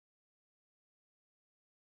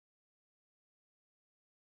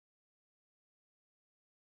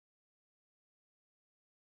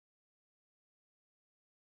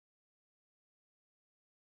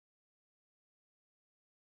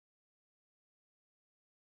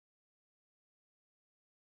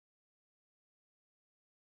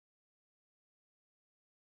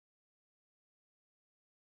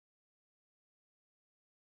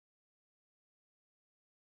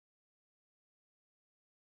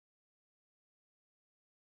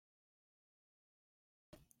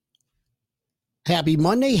Happy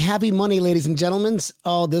Monday, ladies and gentlemen.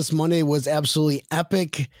 Oh, this Monday was absolutely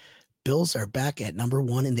epic. Bills are back at number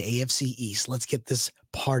 1 in the AFC East. Let's get this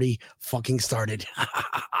party fucking started.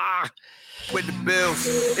 With the Bills,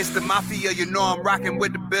 it's the Mafia, you know I'm rocking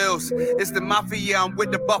with the Bills. It's the Mafia, I'm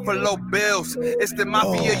with the Buffalo Bills. It's the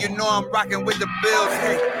Mafia, you know I'm rocking with the Bills.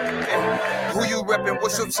 Hey, who you reppin',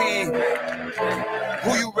 what's your team?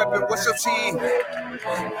 Who you reppin', what's your team?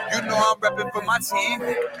 You know I'm reppin' for my team.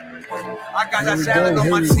 I got that salad on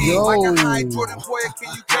my team. Like a high Jordan boy,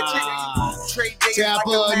 can you catch it? Trade day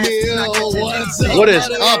Tampa Neil, what's up? What is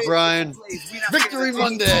up, Brian? Victory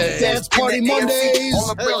Monday. Dance Party Mondays.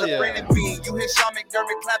 Hell yeah. You hear Sean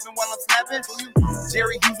McDermott clapping while I'm snapping?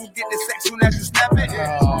 Jerry Hughes will get the sack soon as you snap it.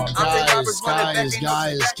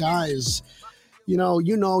 Guys. You know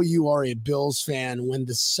you are a Bills fan when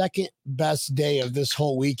the second best day of this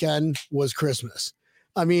whole weekend was Christmas.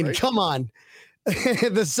 I mean, right? Come on.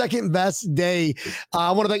 The second best day.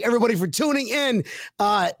 I want to thank everybody for tuning in.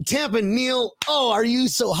 Tampa Neil.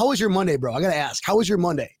 How was your Monday, bro? I got to ask, how was your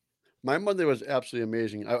Monday? My Monday was absolutely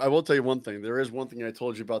amazing. I will tell you one thing. There is one thing I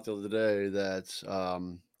told you about the other day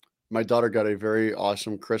that my daughter got a very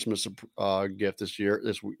awesome Christmas gift this year,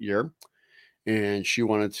 and she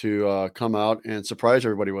wanted to come out and surprise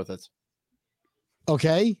everybody with it.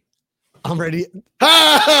 Okay, I'm ready.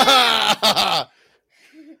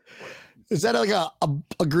 Is that like a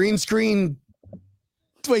green screen?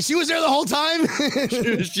 Wait, she was there the whole time?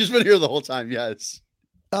 She's been here the whole time, yes.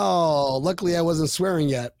 Oh, luckily I wasn't swearing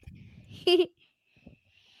yet.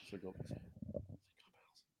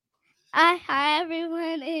 Hi,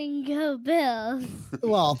 everyone, and go Bills.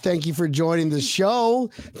 Well, thank you for joining the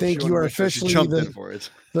show. You are officially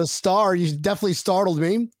the star. You definitely startled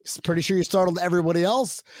me. Pretty sure you startled everybody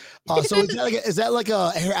else. So is that like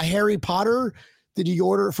a Harry Potter? Did you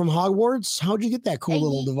order it from Hogwarts? How'd you get that cool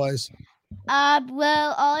little device?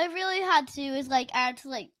 Well, all I really had to do is I had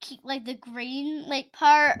to keep the green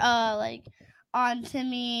part onto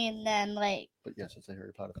me, and then But yes, it's a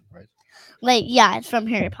Harry Potter thing, right? Yeah, it's from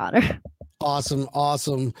Harry Potter. Awesome.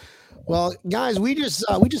 Well, guys, we just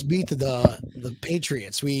beat the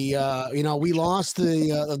Patriots. We lost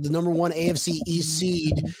the number 1 AFC East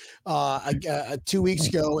seed 2 weeks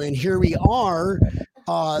ago, and here we are.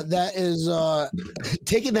 That is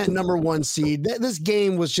taking that number 1 seed.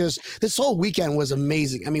 This whole weekend was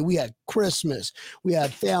amazing. I mean, we had Christmas, we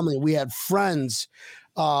had family, we had friends.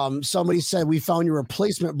 Somebody said we found your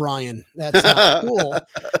replacement, Brian. That's not cool.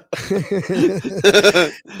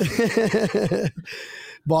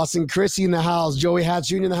 Boston Chrissy in the house, Joey Hatch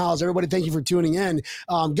Jr. in the house. Everybody, thank you for tuning in.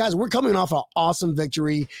 Guys, we're coming off an awesome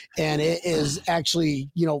victory, and it is actually,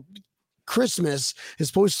 Christmas is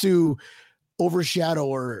supposed to overshadow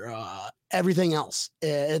or everything else.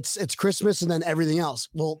 It's Christmas and then everything else.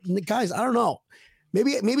 Well, guys, I don't know.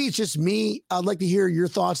 Maybe it's just me. I'd like to hear your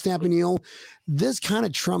thoughts, Tampa Neil. This kind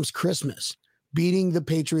of trumps Christmas, beating the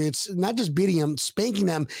Patriots, not just beating them, spanking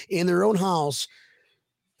them in their own house,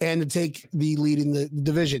 and to take the lead in the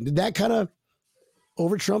division. Did that kind of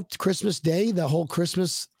over trump Christmas Day, the whole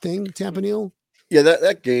Christmas thing, Tampa Neil? Yeah,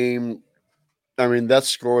 that game. I mean, that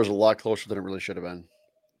score was a lot closer than it really should have been.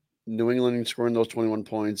 New England scoring those 21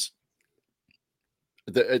 points.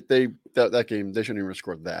 That game, they shouldn't even have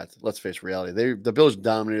scored that. Let's face reality. The Bills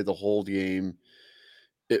dominated the whole game.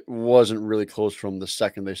 It wasn't really close from the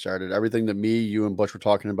second they started. Everything that you and Butch were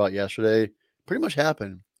talking about yesterday pretty much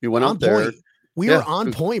happened. We went out there. We were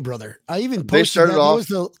on point, brother. I even posted that was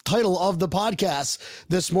the title of the podcast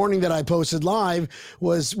this morning that I posted live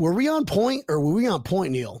was, were we on point or were we on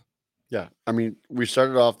point, Neil? Yeah. I mean, we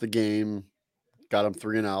started off the game, got them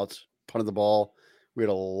 3 and outs, punted the ball. We had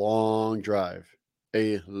a long drive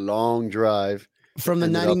from the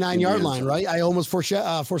 99-yard line, right? I almost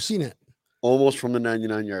foreseen it. Almost from the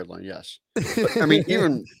 99-yard line, yes. But, I mean,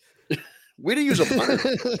 even we didn't use a punter.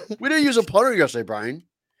 We didn't use a punter yesterday, Brian.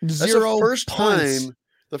 That's Zero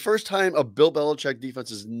the first time a Bill Belichick defense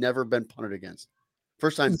has never been punted against.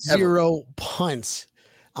 First time Zero ever. Punts.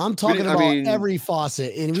 I'm talking about every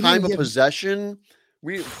faucet. And time of possession,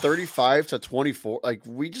 we 35-24. Like,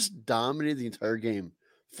 we just dominated the entire game.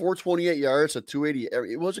 428 yards to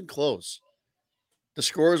 280. It wasn't close. The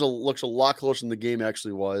score looks a lot closer than the game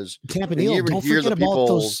actually was. Tampa Neil, don't forget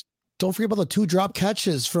about the 2 drop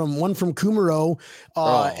catches from Kumaro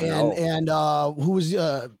and who was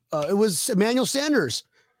it was Emmanuel Sanders.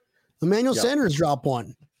 Sanders dropped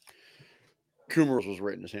one. Kumaro was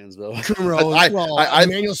right in his hands though.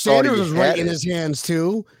 Emmanuel Sanders was right in his hands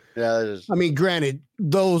too. Yeah, that is. I mean, granted,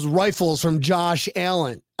 those rifles from Josh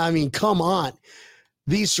Allen. I mean, come on.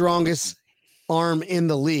 The strongest arm in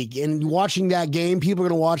the league. And watching that game, people are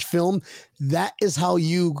going to watch film. That is how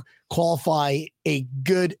you qualify a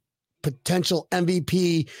good potential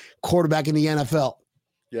MVP quarterback in the NFL.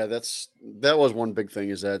 Yeah, that was one big thing,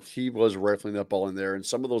 is that he was rifling that ball in there. And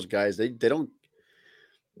some of those guys, they don't,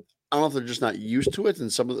 I don't know if they're just not used to it. And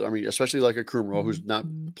some of the, I mean, especially like a Krumro who's not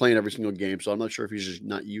playing every single game. So I'm not sure if he's just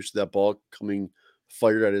not used to that ball coming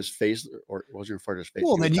fired at his face, or it wasn't fired at his face.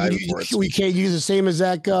 Well, then we can't use the same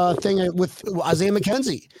exact thing with Isaiah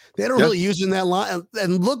McKenzie. They don't really use in that line.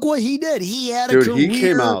 And look what he did. He had a career he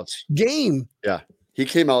came out game. Yeah, he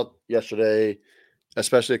came out yesterday,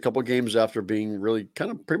 especially a couple games after being really kind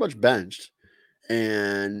of pretty much benched,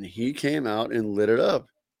 and he came out and lit it up.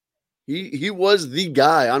 He was the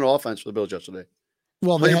guy on offense for the Bills yesterday.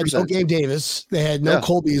 Well, they 100%. Had no Gabe Davis. They had no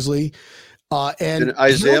Cole Beasley. And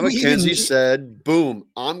Isaiah McKenzie said, boom,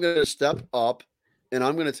 I'm going to step up and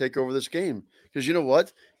I'm going to take over this game. Because you know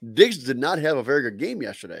what? Diggs did not have a very good game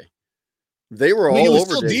yesterday. They were all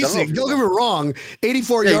over Diggs. Don't get me wrong.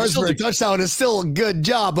 84 yards for a touchdown is still a good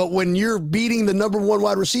job. But when you're beating the number one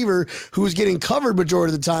wide receiver who's getting covered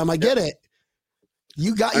majority of the time, I get it.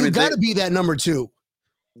 You got to be that number two.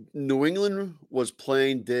 New England was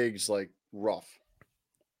playing Diggs like rough.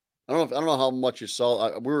 I don't know how much you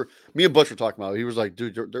saw. Me and Butch were talking about it. He was like,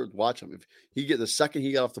 dude, they're watching him. If he the second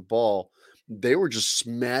he got off the ball, they were just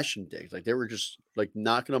smashing Diggs. Like they were just like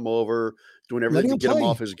knocking him over, doing everything to get him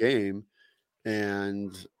off his game.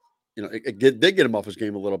 And it did get him off his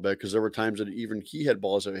game a little bit, because there were times that even he had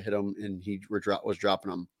balls that hit him and he was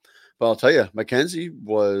dropping them. But I'll tell you, McKenzie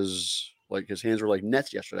was like, his hands were like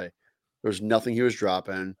nets yesterday. There was nothing he was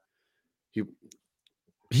dropping.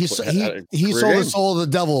 He sold the soul of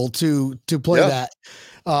the devil to play that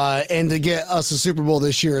and to get us a Super Bowl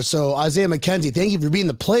this year. So Isaiah McKenzie, thank you for being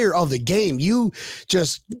the player of the game. You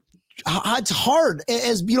just, it's hard,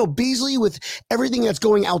 as you know, Beasley with everything that's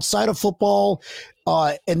going outside of football.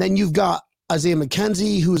 And then you've got Isaiah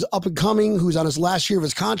McKenzie, who's up and coming, who's on his last year of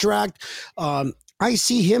his contract. I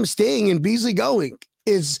see him staying and Beasley going.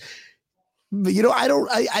 Is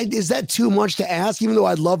that too much to ask, even though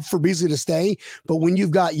I'd love for Beasley to stay? But when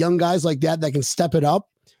you've got young guys like that can step it up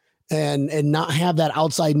and not have that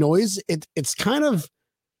outside noise, it's kind of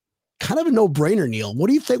a no-brainer, Neil. What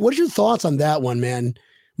do you think? What's your thoughts on that one, man?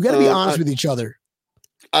 We got to be honest with each other.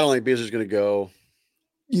 I don't think Beasley's going to go.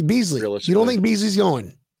 Beasley. You don't think Beasley's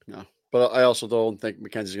going? No. But I also don't think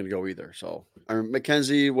McKenzie's going to go either. So,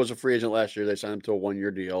 McKenzie was a free agent last year. They signed him to a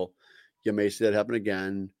 1-year deal. You may see that happen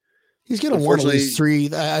again. He's going to want at least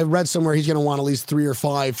 3. I read somewhere he's going to want at least 3 or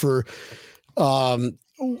 5 for.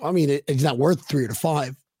 It's not worth 3 or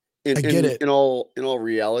 5. I get it. In all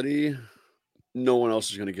reality, no one else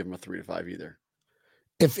is going to give him a 3 to 5 either.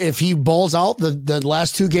 If he balls out the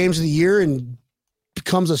last 2 games of the year and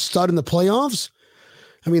becomes a stud in the playoffs,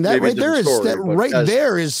 I mean that right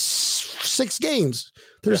there is 6 games.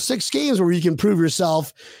 There's 6 games where you can prove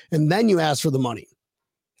yourself, and then you ask for the money.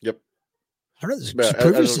 Yep.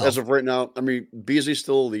 As of right now, I mean, Beasley's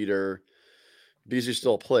still a leader. Beasley's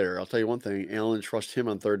still a player. I'll tell you one thing: Allen trusts him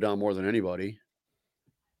on third down more than anybody.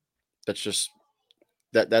 That's just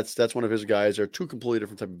that's one of his guys. They're 2 completely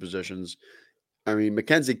different type of positions. I mean,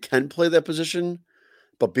 McKenzie can play that position,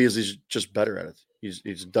 but Beasley's just better at it.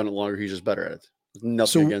 He's done it longer. He's just better at it.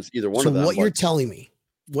 Nothing against either one of them. So what you're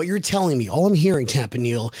telling me, all I'm hearing, Tampa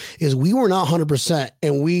Neil, is we were not 100%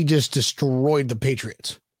 and we just destroyed the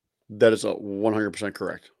Patriots. That is 100%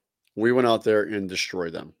 correct. We went out there and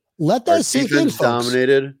destroyed them. Let that sink in, folks.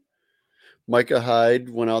 Dominated. Micah Hyde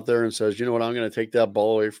went out there and says, you know what, I'm going to take that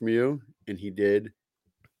ball away from you. And he did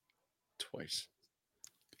twice.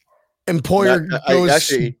 And Poyer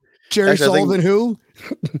goes, Jerry Sullivan, who?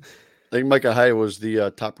 I think Micah Hyde was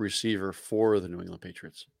the top receiver for the New England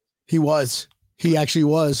Patriots. He was. He actually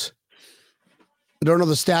was. I don't know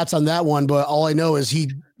the stats on that one, but all I know is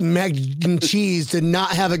Mac and Cheese did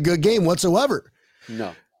not have a good game whatsoever.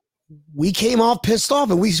 No. We came off pissed off,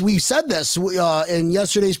 and we said this in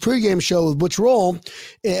yesterday's pregame show with Butch Roll,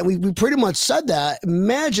 and we pretty much said that.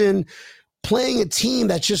 Imagine playing a team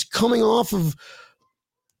that's just coming off of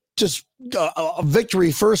just a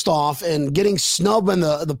victory first off and getting snubbed in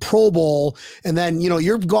the Pro Bowl, and then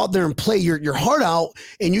you go out there and play your heart out,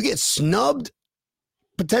 and you get snubbed,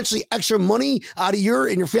 potentially extra money out of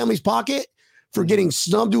your family's pocket for getting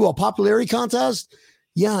snubbed to a popularity contest.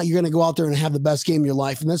 Yeah, you're going to go out there and have the best game of your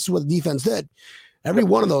life. And that's what the defense did. Every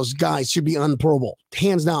one of those guys should be on the Pro Bowl,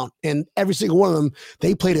 hands down. And every single one of them,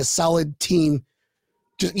 they played a solid team.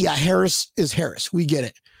 Harris is Harris. We get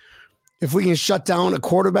it. If we can shut down a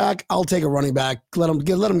quarterback, I'll take a running back. Let him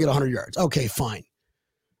get 100 yards. Okay, fine.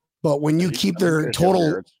 But when you keep their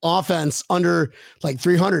total offense under like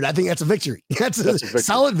 300, I think that's a victory. That's a victory.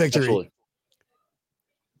 Solid victory. Absolutely.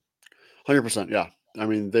 100%. Yeah. I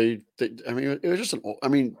mean, it was just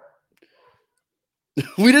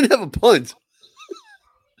we didn't have a punt.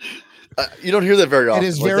 You don't hear that very often. It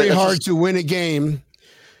is very hard to win a game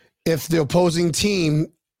if the opposing team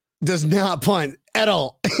does not punt at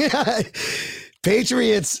all.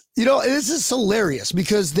 Patriots, this is hilarious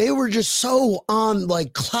because they were just so on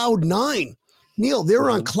like cloud nine. Neil, they were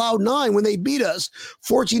on cloud nine when they beat us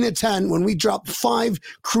 14-10 when we dropped 5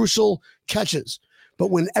 crucial catches. But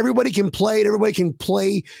when everybody can play and everybody can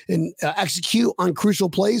play and execute on crucial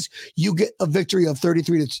plays, you get a victory of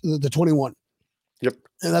 33-21. Yep.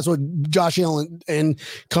 And that's what Josh Allen and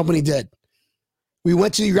company did. We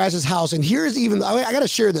went to you guys' house, and here's even I got to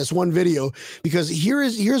share this one video because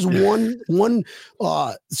here's one.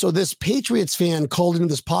 So this Patriots fan called into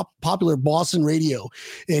this popular Boston radio,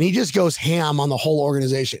 and he just goes ham on the whole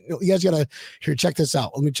organization. You guys got to check this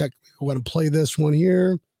out. Let me check. I want to play this one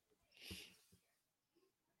here.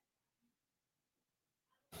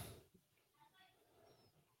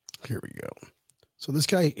 Here we go. So this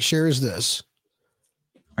guy shares this.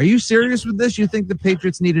 Are you serious with this? You think the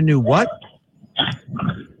Patriots need a new what?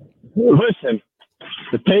 Listen,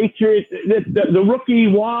 the Patriots, the rookie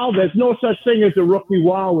wall, there's no such thing as a rookie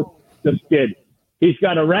wall with this kid. He's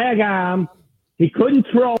got a rag arm. He couldn't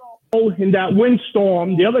throw in that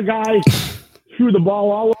windstorm. The other guys threw the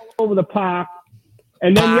ball all over the park.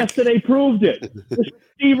 And then yesterday proved it.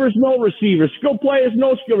 Receivers, no receivers. Skill players,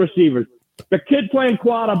 no skill receivers. The kid playing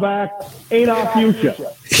quarterback ain't our future.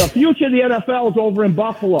 The future of the NFL is over in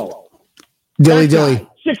Buffalo. Dilly.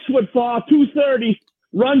 6'4", 230,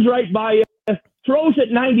 runs right by you, throws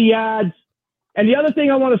it 90 yards. And the other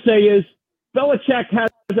thing I want to say is Belichick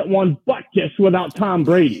hasn't won butt kiss without Tom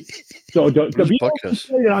Brady. So to be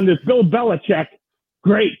on this Bill Belichick,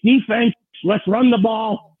 great defense, let's run the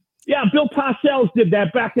ball. Yeah, Bill Parcells did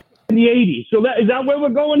that back in the 80s. So is that where we're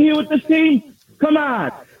going here with this team? Come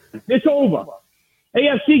on. It's over.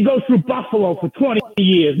 AFC goes through Buffalo for 20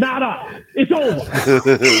 years. Not us. It's over.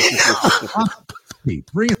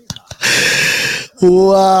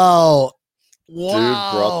 Wow. Dude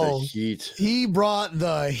brought the heat. He brought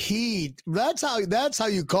the heat. That's how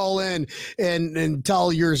you call in and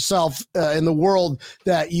tell yourself in the world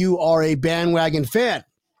that you are a bandwagon fan.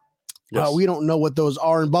 Yes. We don't know what those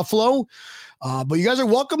are in Buffalo, but you guys are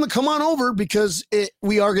welcome to come on over because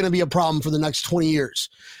we are going to be a problem for the next 20 years.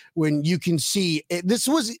 When you can see this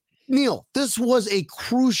was a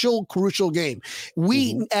crucial game.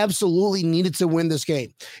 We absolutely needed to win this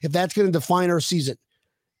game if that's going to define our season.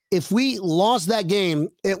 If we lost that game,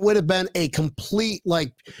 it would have been a complete,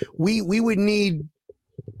 we would need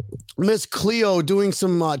Miss Cleo doing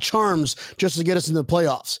some charms just to get us in the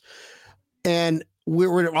playoffs. And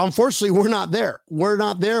we're unfortunately, we're not there.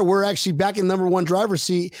 We're actually back in number 1 driver's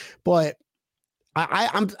seat. But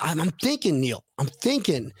I'm thinking, Neil,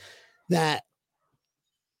 that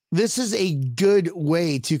this is a good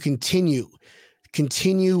way to continue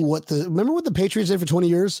remember what the Patriots did for 20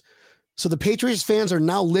 years? So the Patriots fans are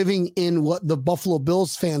now living in what the Buffalo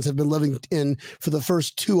Bills fans have been living in for the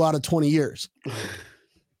first 2 out of 20 years.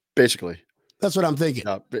 Basically. That's what I'm thinking.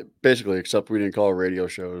 Basically, except we didn't call radio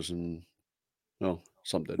shows and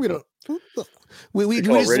some did. We don't. We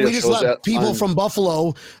just let people from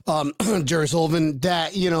Buffalo, Jerry Sullivan,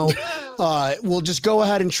 that will just go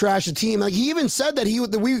ahead and trash the team. Like he even said that he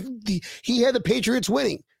had the Patriots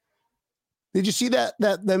winning. Did you see that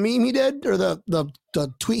meme he did or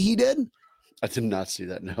the tweet he did? I did not see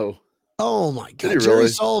that. No. Oh my God! Jerry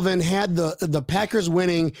Sullivan had the Packers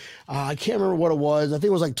winning. I can't remember what it was. I think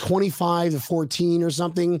it was like 25-14 or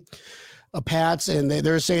something. Pats, and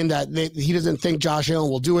they're saying that he doesn't think Josh Allen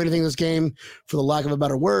will do anything this game, for the lack of a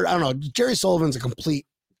better word. I don't know. Jerry Sullivan's a complete.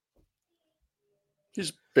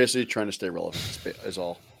 He's basically trying to stay relevant. Is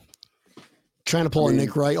all. Trying to pull a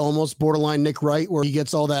Nick Wright, almost borderline Nick Wright, where he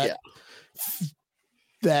gets all that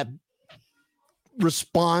that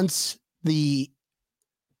response, the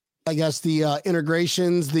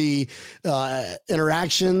integrations, the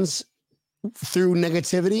interactions through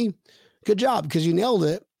negativity. Good job, because you nailed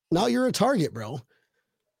it. Now you're a target, bro.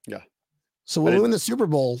 Yeah. So when we win the Super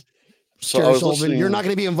Bowl, Jerry Sullivan, you're not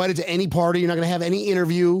going to be invited to any party. You're not going to have any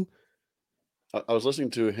interview. I was listening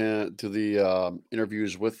to the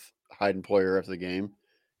interviews with Hyde and Poyer after the game,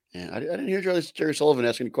 and I didn't hear Jerry Sullivan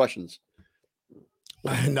ask any questions.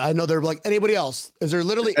 And I know they're like, anybody else? Is there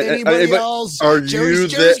literally anybody else?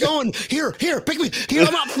 Jerry's going, here, pick me. Here,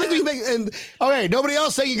 I'm out, pick me. And okay, nobody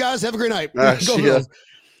else. Thank you guys. Have a great night. Go.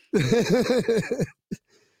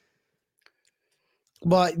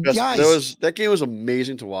 But Yes, guys, that game was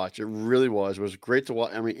amazing to watch. It really was. It was great to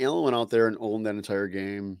watch. I mean, Allen went out there and owned that entire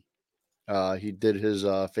game. He did his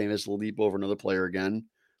famous leap over another player again,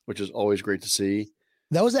 which is always great to see.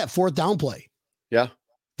 that was that 4th down play. Yeah.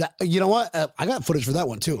 That, you know what? I got footage for that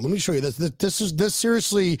one too. Let me show you this. This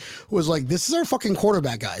seriously was like, this is our fucking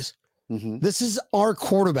quarterback, guys. Mm-hmm. This is our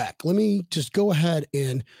quarterback. Let me just go ahead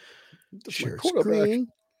and share screen.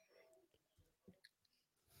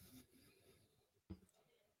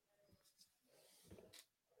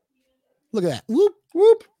 Look at that. Whoop,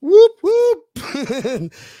 whoop, whoop, whoop.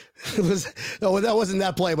 That wasn't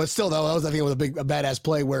that play, but still, though, that was, I think it was a badass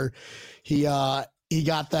play where he got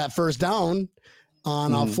that first down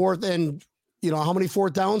on a 4th, and how many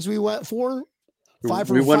 4th downs we went for? 5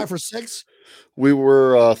 for 6. We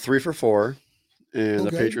were 3 for 4, and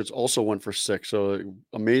the Patriots also went for 6. So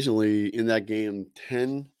amazingly, in that game,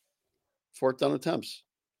 10 4th down attempts.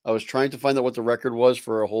 I was trying to find out what the record was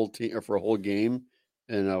for a whole team or for a whole game,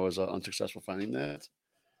 and I was unsuccessful finding that.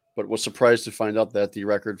 But was surprised to find out that the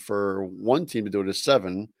record for one team to do it is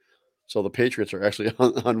 7. So the Patriots are actually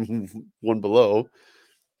on one below.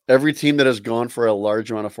 Every team that has gone for a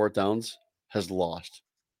large amount of 4th downs has lost.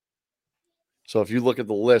 So if you look at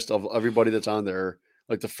the list of everybody that's on there,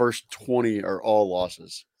 like the first 20 are all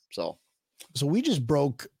losses. So we just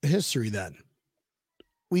broke history then.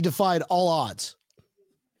 We defied all odds.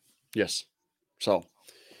 Yes. So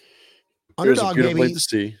underdog, it was a beautiful baby. To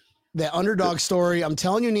see. That underdog story. I'm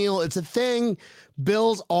telling you, Neil, it's a thing.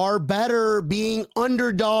 Bills are better being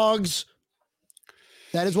underdogs.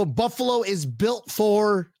 That is what Buffalo is built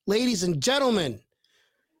for. Ladies and gentlemen,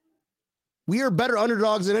 we are better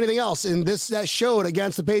underdogs than anything else. And that showed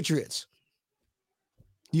against the Patriots.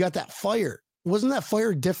 You got that fire. Wasn't that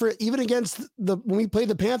fire different? Even against when we played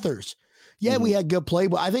the Panthers. Yeah, we had good play,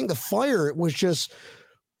 but I think the fire was just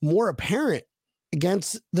more apparent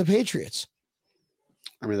against the Patriots.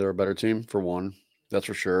 I mean, they're a better team for one, that's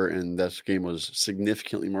for sure. And that game was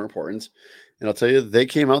significantly more important. And I'll tell you, they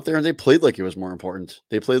came out there and they played like it was more important.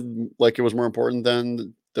 They played like it was more important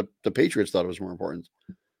than the Patriots thought it was more important.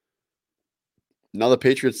 Now the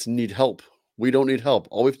Patriots need help. We don't need help.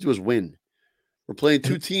 All we have to do is win. We're playing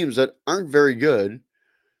 2 teams that aren't very good.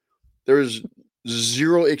 There's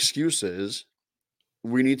 0 excuses.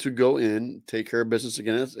 We need to go in, take care of business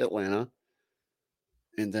against Atlanta,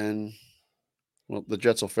 and then, well, the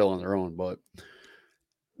Jets will fail on their own, but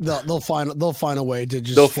they'll find a way to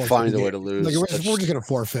just. They'll find a way to lose. Like, we're just gonna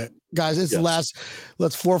forfeit, guys. It's the last.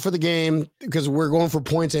 Let's forfeit the game because we're going for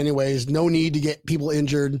points anyways. No need to get people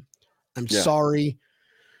injured. I'm sorry.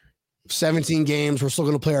 17 games. We're still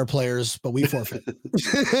going to play our players, but we forfeit.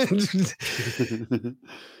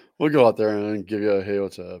 We'll go out there and give you a hail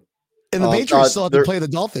to. And the Patriots still have to play the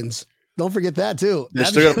Dolphins. Don't forget that too. They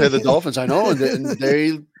still got to play the Dolphins. I know, and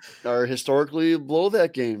they are historically below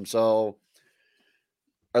that game. So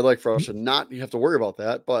I'd like for us to not have to worry about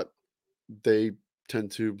that, but they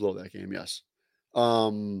tend to blow that game. Yes.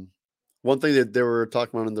 One thing that they were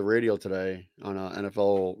talking about on the radio today on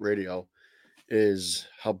NFL radio is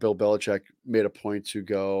how Bill Belichick made a point to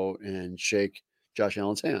go and shake Josh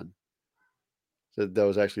Allen's hand. So that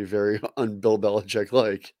was actually very un-Bill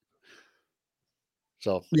Belichick-like.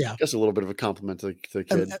 So yeah, I guess a little bit of a compliment to the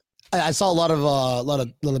kid. I saw a lot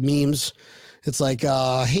of memes. It's like,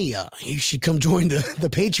 hey, you should come join the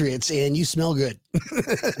Patriots and you smell good.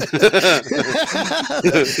 That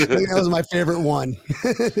was my favorite one.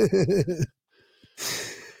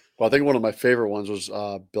 Well, I think one of my favorite ones was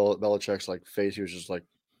Bill Belichick's like face. He was just like,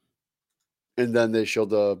 and then they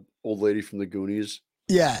showed the old lady from the Goonies.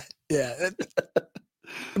 Yeah. I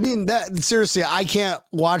mean, that seriously, I can't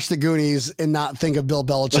watch the Goonies and not think of Bill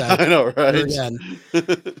Belichick. I know, right? Again.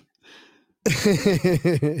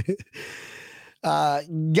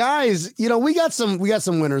 Guys, we got some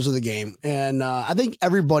winners of the game, and I think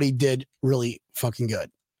everybody did really fucking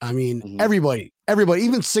good. I mean, everybody,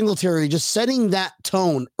 even Singletary, just setting that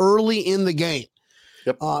tone early in the game.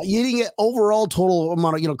 Yep. Hitting it overall total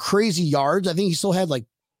amount of crazy yards. I think he still had like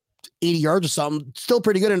 80 yards or something. Still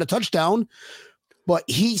pretty good in a touchdown, but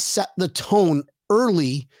he set the tone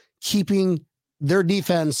early, keeping their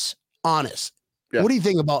defense honest. Yeah. What do you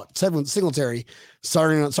think about Singletary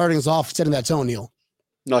starting us off, setting that tone, Neil?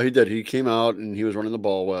 No, he did. He came out and he was running the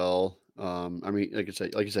ball well. I mean, like you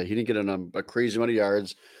said, he didn't get a crazy amount of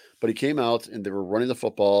yards, but he came out and they were running the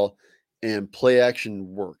football, and play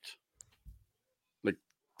action worked. Like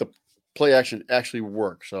the play action actually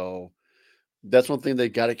worked. So that's one thing they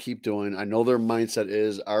got to keep doing. I know their mindset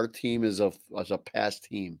is our team is a pass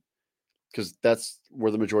team because that's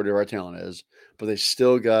where the majority of our talent is, but they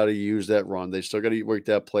still got to use that run. They still got to work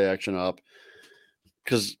that play action up.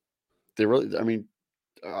 because they really, I mean,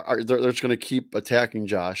 they're just going to keep attacking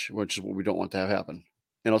Josh, which is what we don't want to have happen.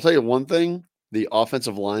 And I'll tell you one thing: the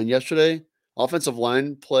offensive line yesterday, offensive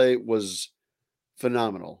line play was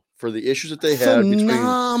phenomenal for the issues that they had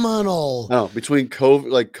between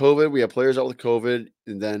COVID. We have players out with COVID,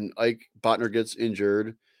 and then Ike Botner gets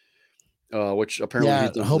injured, which apparently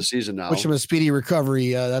he's done for the season now. Wish him a speedy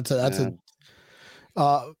recovery. And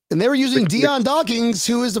they were using Deion Dawkins,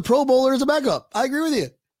 who is the Pro Bowler, as a backup. I agree with you.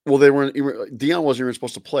 Well, Deion wasn't even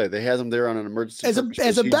supposed to play. They had him there on an emergency as a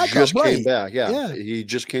backup. He just came back. Yeah, he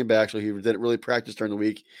just came back, so he didn't really practice during the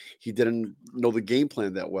week. He didn't know the game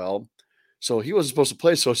plan that well, so he wasn't supposed to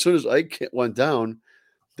play. So as soon as Ike went down,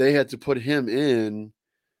 they had to put him in,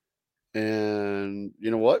 and you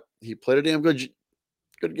know what? He played a damn good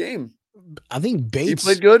game. I think Bates. He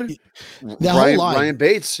played good. Ryan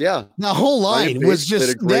Bates, yeah. The whole line was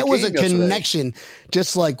just that was a connection. Yesterday.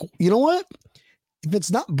 Just like, you know what? If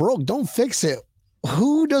it's not broke, don't fix it.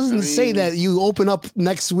 Who doesn't say that you open up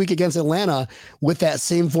next week against Atlanta with that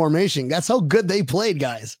same formation? That's how good they played,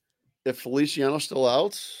 guys. If Feliciano's still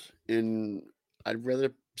out, and I'd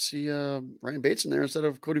rather see Ryan Bates in there instead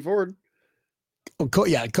of Cody Ford. I don't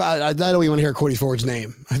even want to hear Cody Ford's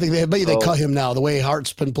name. I think they cut him now. The way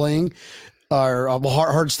Hart's been playing, or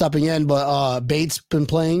Hart stepping in, but Bates been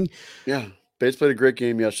playing. Yeah. Bates played a great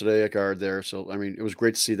game yesterday at guard there. So, I mean, it was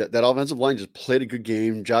great to see that offensive line just played a good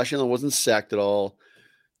game. Josh Allen wasn't sacked at all.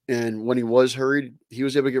 And when he was hurried, he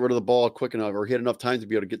was able to get rid of the ball quick enough, or he had enough time to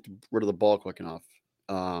be able to get rid of the ball quick enough.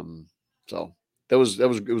 So it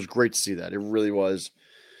was great to see that. It really was.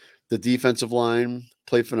 The defensive line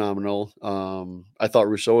played phenomenal. I thought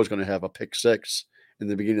Rousseau was going to have a pick six in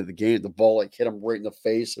the beginning of the game. The ball hit him right in the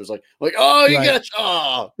face. It was like, oh, you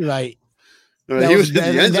got right. He was in the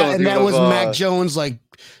end zone. And that was Mac Jones'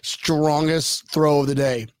 strongest throw of the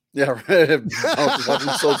day. Yeah, right.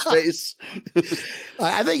 Rousseau's face.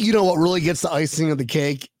 I think you know what really gets the icing of the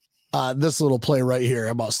cake. This little play right here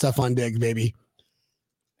about Stephon Diggs, baby.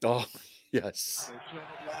 Oh, yes.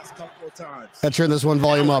 I turn this one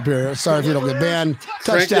volume up here. Sorry if you don't get banned.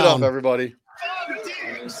 Touchdown. Crank it up, everybody.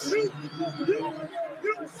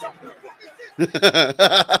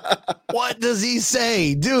 What does he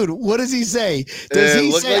say, dude? What does he say? Does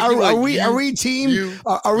he say, are we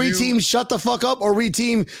team shut the fuck up, or are we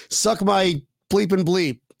team suck my bleep and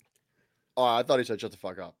bleep? Oh, I thought he said shut the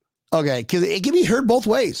fuck up. Okay, because it can be heard both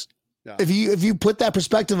ways. Yeah. If you put that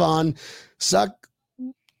perspective on, suck.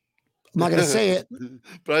 I'm not gonna say it,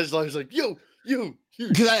 but I just thought he was like you.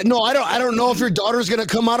 Because I don't know if your daughter's gonna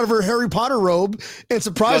come out of her Harry Potter robe and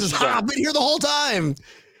surprise us. I've been here the whole time.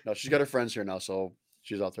 No, she's got her friends here now, so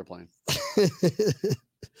she's out there playing.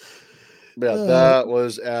 Yeah, that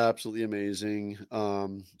was absolutely amazing.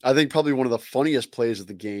 I think probably one of the funniest plays of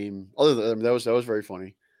the game. Other than that was very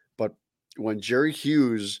funny. But when Jerry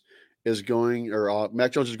Hughes is going, or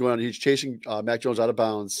Mac Jones is going on, he's chasing Mac Jones out of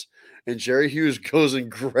bounds, and Jerry Hughes goes and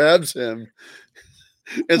grabs him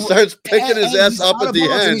and starts picking his ass up at the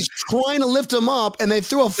end. And he's trying to lift him up, and they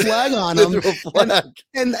threw a flag on him.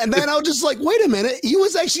 And then I was just like, wait a minute. He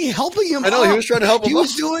was actually helping him. I know, he was trying to help him. He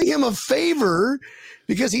was doing him a favor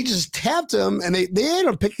because he just tapped him, and they ended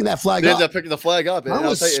up picking that flag up. They ended up picking the flag up. And I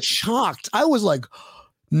was shocked. I was like,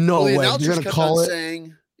 no way. You're going to call it?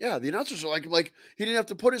 Yeah, the announcers are like he didn't have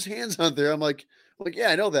to put his hands on there. I'm like, yeah,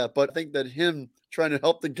 I know that, but I think that him trying to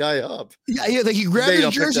help the guy up. Yeah, like he grabbed his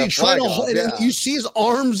jersey, and you see his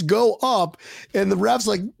arms go up, and the ref's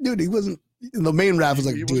like, dude, he wasn't. The main ref was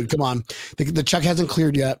like, dude, come on, the check hasn't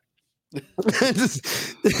cleared yet. we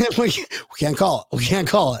can't call it. We can't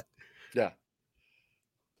call it. Yeah.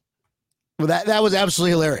 Well, that was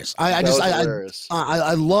absolutely hilarious.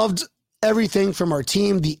 I loved everything from our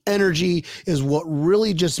team. The energy is what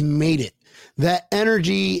really just made it. That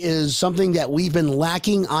energy is something that we've been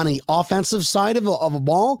lacking on the offensive side of a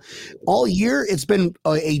ball all year. It's been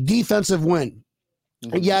a defensive win.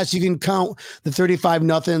 Mm-hmm. Yes, you can count the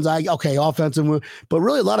 35-0. Okay, offensive win, but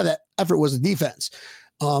really a lot of that effort was the defense.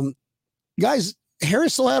 Guys,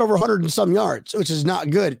 Harris still had over 100 and some yards, which is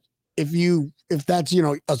not good. If that's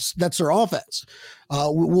that's their offense.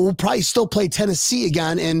 We'll probably still play Tennessee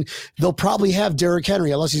again, and they'll probably have Derrick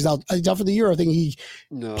Henry unless he's out for the year. I think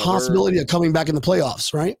possibility of coming back in the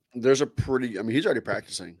playoffs, right? There's he's already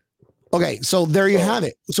practicing. Okay, so there you have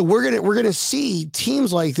it. So we're gonna see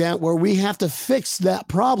teams like that where we have to fix that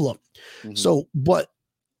problem. Mm-hmm. So, but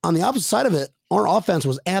on the opposite side of it, our offense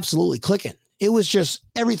was absolutely clicking. It was just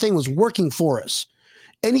everything was working for us.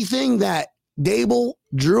 Anything that Dable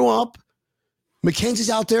drew up, McKenzie's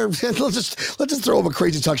out there. Let's just throw him a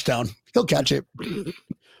crazy touchdown. He'll catch it.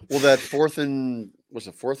 Well, that fourth and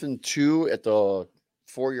 2 at the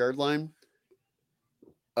 4-yard line.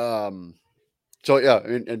 So yeah,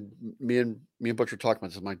 and me and Butcher talked about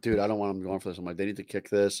this. I'm like, dude, I don't want them going for this. I'm like, they need to kick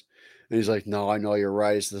this. And he's like, no, I know you're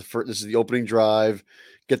right. This is the opening drive.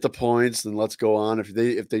 Get the points, then let's go on.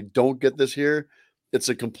 If they don't get this here, it's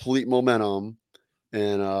a complete momentum.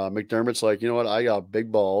 And McDermott's like, you know what? I got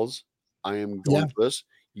big balls. I am going for this.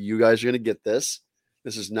 You guys are going to get this.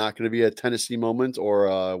 This is not going to be a Tennessee moment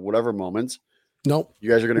or whatever moment. Nope. You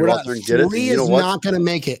guys are going to go out there and get it. Three is not going to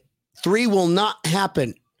make it. 3 will not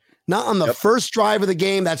happen. Not on the first drive of the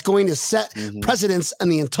game. That's going to set precedence in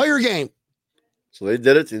the entire game. So they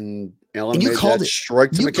did it, and Allen made that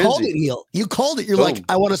strike to McKenzie. You called it, Neil. You called it. You're like,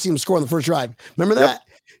 I want to see him score on the first drive. Remember that?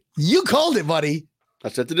 You called it, buddy.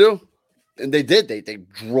 That's what to do. And they did. They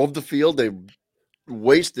drove the field. They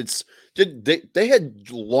wasted. They had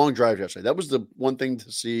long drives yesterday. That was the one thing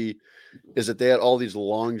to see, is that they had all these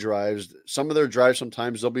long drives. Some of their drives,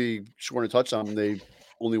 sometimes they'll be scoring a touchdown, and they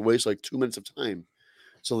only waste like 2 minutes of time.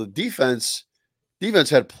 So the defense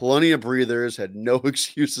had plenty of breathers, had no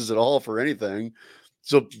excuses at all for anything.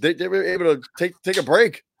 So they were able to take a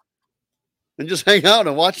break and just hang out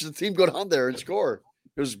and watch the team go down there and score.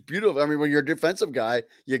 It was beautiful. I mean, when you're a defensive guy,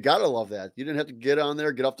 you got to love that. You didn't have to get on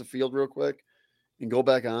there, get off the field real quick and go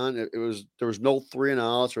back on. There was no 3 and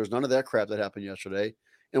outs. There was none of that crap that happened yesterday.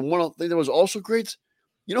 And one thing that was also great,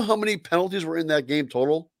 you know how many penalties were in that game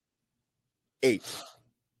total? 8.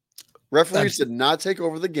 Referees did not take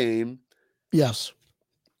over the game. Yes.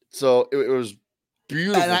 So it was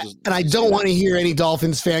beautiful. And I don't want to hear any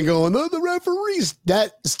Dolphins fan going, "Oh, the referees."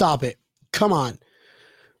 Stop it. Come on.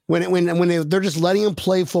 When they're just letting them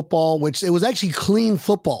play football, which it was actually clean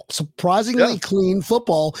football, surprisingly clean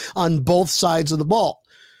football on both sides of the ball,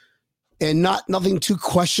 and nothing too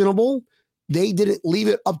questionable. They didn't leave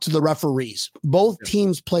it up to the referees. Both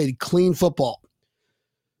teams played clean football.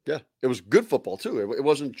 Yeah, it was good football too. It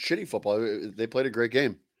wasn't shitty football. They played a great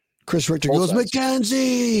game. Chris Richter goes,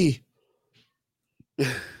 McKenzie.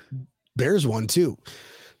 Bears won too.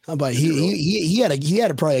 But he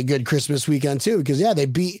had probably a good Christmas weekend too, because they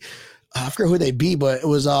beat. I forget who they beat, but it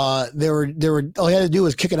was they were all he had to do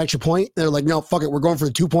was kick an extra point. They're like, no, fuck it, we're going for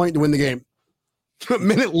the 2 point to win the game. A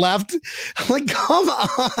minute left. I'm like, come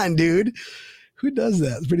on, dude. Who does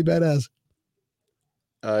that? It's pretty badass.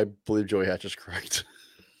 I believe Joey Hatch is correct.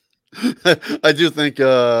 I do think.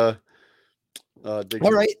 All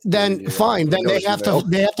right, then fine. Then they have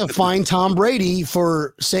to find Tom Brady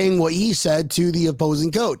for saying what he said to the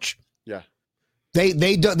opposing coach. Yeah, they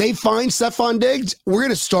find Stephon Diggs. We're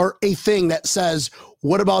going to start a thing that says,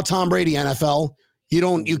 "What about Tom Brady?" NFL,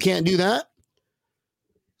 you can't do that.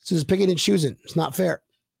 It's just picking and choosing. It's not fair.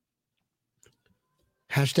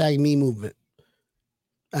 Hashtag me movement.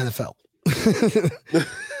 NFL.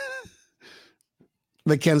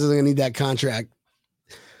 McKenzie's going to need that contract.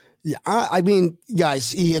 Yeah, I mean,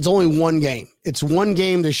 guys, it's only one game. It's one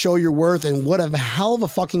game to show your worth, and what a hell of a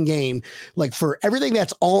fucking game. Like, for everything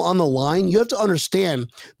that's all on the line, you have to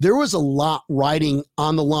understand there was a lot riding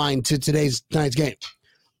on the line to tonight's game.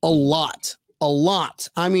 A lot.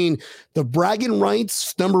 I mean, the bragging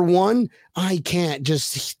rights, number one, I can't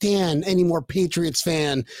just stand any more Patriots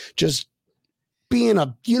fan just being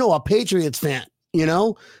a Patriots fan.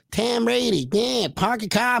 Tom Brady, park a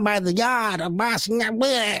car by the yard,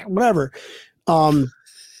 whatever.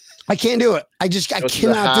 I can't do it. I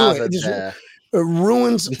cannot do it. It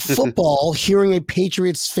ruins football hearing a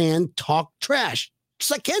Patriots fan talk trash.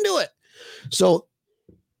 I can't do it. So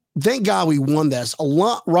thank God we won this. A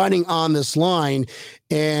lot riding on this line,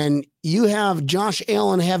 and you have Josh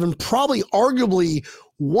Allen having probably arguably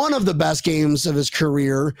one of the best games of his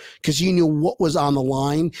career because you knew what was on the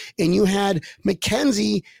line, and you had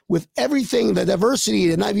McKenzie with everything, the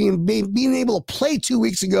diversity, and not even being able to play 2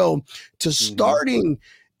 weeks ago to starting,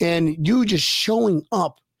 and you just showing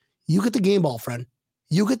up. You get the game ball, friend.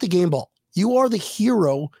 You get the game ball. You are the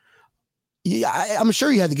hero. Yeah, I'm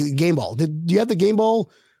sure you had the game ball. Do you have the game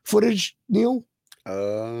ball footage, Neil?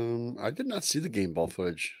 I did not see the game ball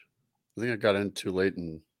footage. I think I got in too late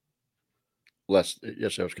and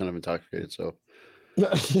yesterday I was kind of intoxicated, so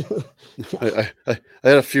I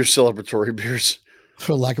had a few celebratory beers,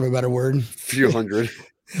 for lack of a better word. A few hundred.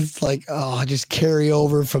 It's like, just carry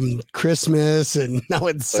over from Christmas, and now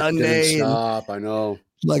it's Sunday. Stop, I know.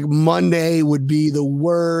 Like Monday would be the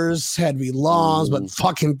worst. Had to be longs, but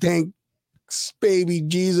fucking thanks, baby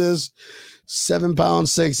Jesus. 7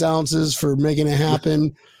 pounds, 6 ounces for making it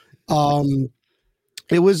happen.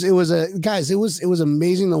 It was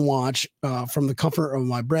amazing to watch from the comfort of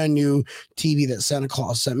my brand new TV that Santa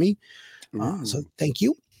Claus sent me. So thank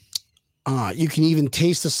you. You can even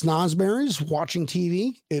taste the snozberries watching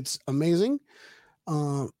TV. It's amazing.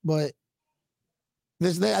 But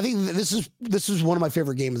I think this is one of my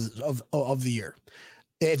favorite games of the year.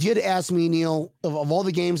 If you had asked me, Neil, of all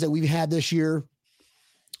the games that we've had this year,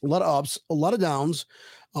 a lot of ups, a lot of downs.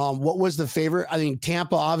 What was the favorite? I think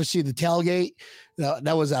Tampa, obviously the tailgate,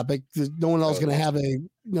 that was epic. No one else going to have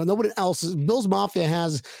nobody else. Bills Mafia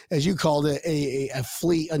has, as you called it, a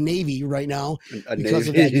fleet, a navy right now because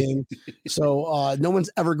of that game. So no one's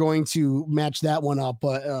ever going to match that one up.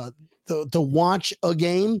 But to watch a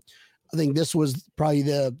game, I think this was probably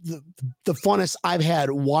the funnest I've had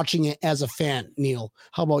watching it as a fan. Neil,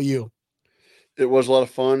 how about you? It was a lot of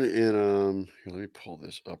fun, and here, let me pull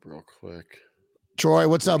this up real quick. Troy,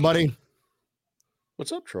 what's up, buddy?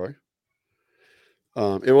 What's up, Troy?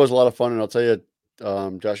 It was a lot of fun, and I'll tell you,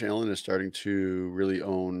 Josh Allen is starting to really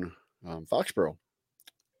own Foxborough.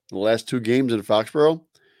 The last 2 games in Foxborough,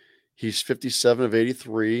 he's 57 of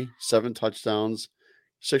 83, 7 touchdowns,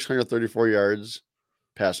 634 yards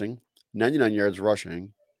passing, 99 yards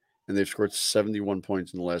rushing, and they've scored 71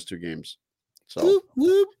 points in the last 2 games. So whoop,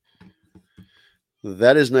 whoop.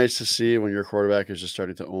 That is nice to see when your quarterback is just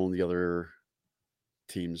starting to own the other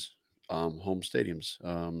teams' home stadiums.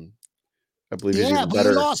 I believe he's even better.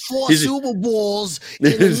 He lost 4 Super Bowls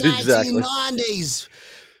in the 1990s.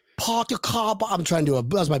 Parker Cobb. I'm trying to do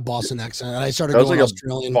that's my Boston accent. And I started going like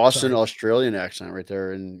Australian. Boston Australian accent right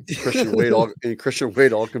there, and Christian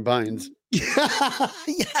Wade all combined.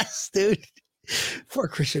 Yes, dude. Poor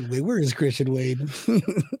Christian Wade. Where is Christian Wade?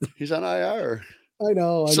 He's on IR. I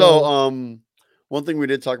know. One thing we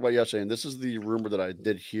did talk about yesterday, and this is the rumor that I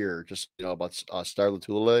did hear, just about Star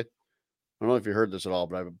Latulele. I don't know if you heard this at all,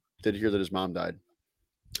 but I did hear that his mom died.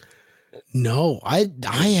 No, I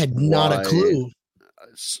had not a clue.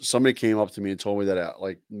 Somebody came up to me and told me that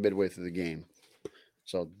like midway through the game.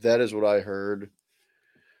 So that is what I heard.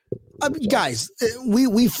 Guys,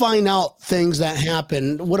 we find out things that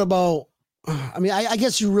happen. What about? I mean, I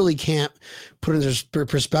guess you really can't put it in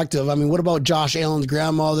perspective. I mean, what about Josh Allen's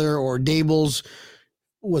grandmother or Dable's?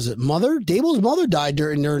 Was it mother? Dable's mother died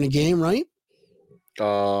during the game, right?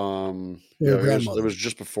 Yeah, it was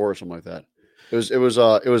just before or something like that. It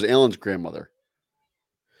was Allen's grandmother.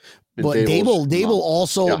 And but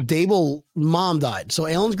Dable mom died. So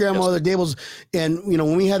Allen's grandmother, yes. Dable's, and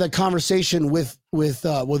when we had that conversation with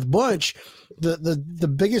Butch,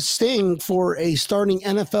 the biggest thing for a starting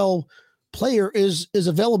NFL player is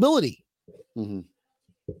availability. Mm-hmm.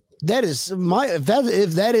 That is if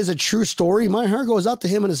that is a true story, my heart goes out to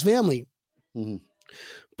him and his family. Mm-hmm.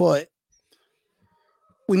 But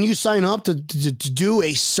when you sign up to do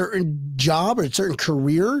a certain job or a certain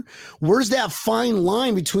career, where's that fine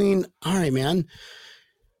line between, all right, man,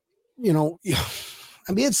 I mean,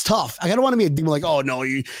 it's tough. I don't want to be like, oh no,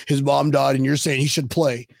 his mom died and you're saying he should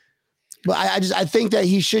play. But I think that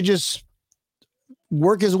he should just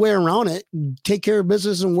work his way around it, take care of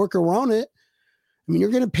business and work around it. I mean, you're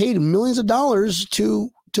getting paid millions of dollars to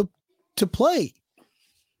play.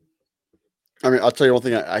 I mean, I'll tell you one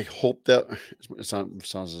thing. I hope that it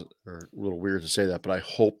sounds a little weird to say that, but I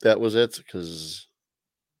hope that was it, because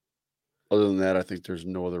other than that, I think there's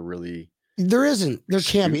no other really. There isn't. There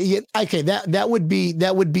can't be. Okay, that would be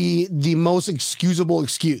the most excusable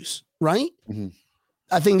excuse, right? Mm-hmm.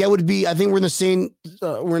 I think we're in the same.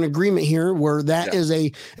 We're in agreement here where that is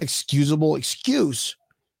a excusable excuse,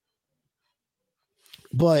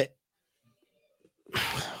 but.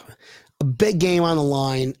 A big game on the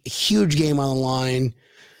line, a huge game on the line,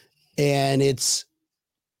 and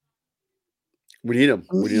we need him.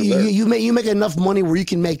 You make enough money where you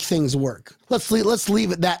can make things work. Let's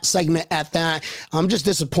leave it that segment at that. I'm just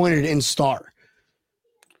disappointed in Star.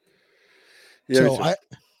 Yeah, so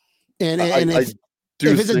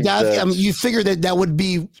if it's a death, you figure that would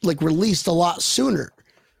be like released a lot sooner.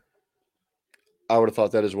 I would have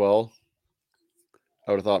thought that as well.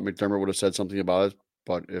 I would have thought McDermott would have said something about it,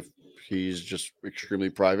 but if he's just extremely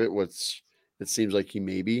private, it seems like he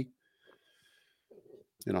may be.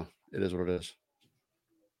 It is what it is.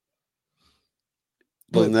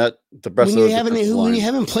 Other than that, the rest when you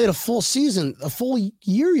haven't played a full season, a full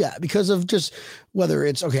year yet, because of just whether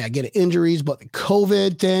it's I get it, injuries, but the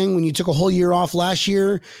COVID thing, when you took a whole year off last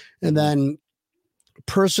year, and then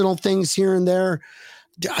personal things here and there.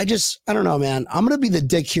 I don't know, man. I'm going to be the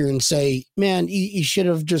dick here and say, man, you should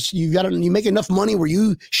have you make enough money where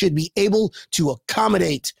you should be able to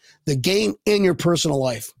accommodate the game in your personal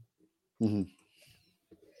life. Mm-hmm.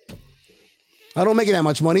 I don't make that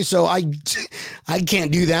much money, so I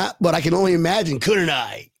can't do that, but I can only imagine, couldn't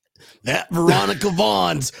I? That Veronica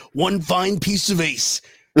Vaughn's one fine piece of ace.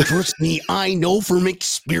 Trust me, I know from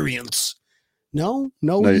experience. No,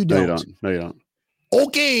 you don't. No, you don't.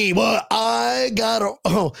 Okay, but I got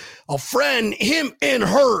a friend, him and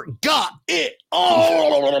her got it.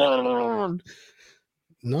 Oh,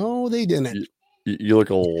 no, they didn't. You look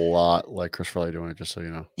a lot like Chris Farley doing it, just so you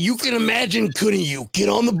know. You can imagine, couldn't you? Get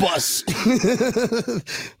on the bus.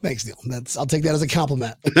 Thanks, Neil. I'll take that as a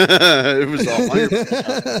compliment. It was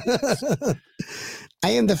 100%. I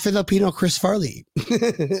am the Filipino Chris Farley.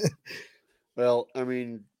 Well, I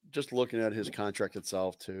mean, just looking at his contract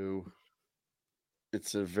itself too,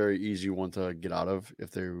 it's a very easy one to get out of if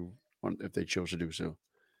they chose to do so.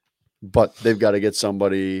 But they've got to get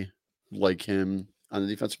somebody like him on the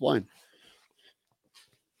defensive line.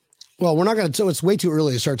 Well, we're not going to. It's way too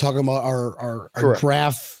early to start talking about our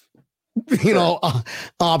draft,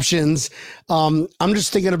 options. I'm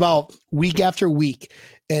just thinking about week after week,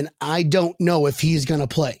 and I don't know if he's going to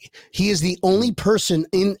play. He is the only person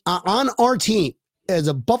on our team. As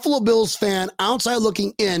a Buffalo Bills fan, outside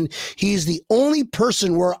looking in, he's the only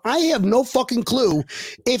person where I have no fucking clue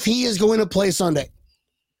if he is going to play Sunday.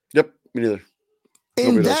 Yep, me neither.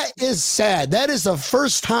 And that is sad. That is the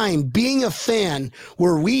first time being a fan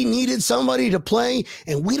where we needed somebody to play,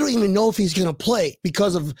 and we don't even know if he's going to play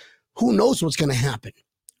because of who knows what's going to happen.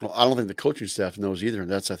 Well, I don't think the coaching staff knows either, and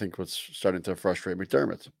that's, I think, what's starting to frustrate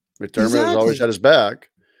McDermott. McDermott has always had his back,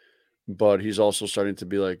 but he's also starting to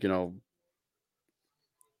be like, you're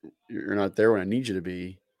not there when I need you to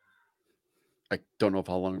be. I don't know if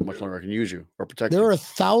much longer I can use you or protect you. There are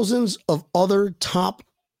thousands of other top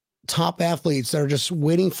athletes that are just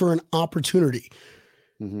waiting for an opportunity.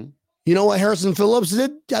 Mm-hmm. You know what Harrison Phillips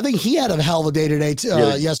did? I think he had a hell of a day today,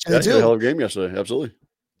 yesterday too. He had a hell of a game yesterday, absolutely.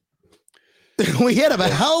 We had a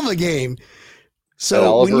hell of a game.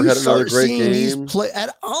 So when you start seeing these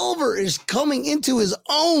Ed Oliver is coming into his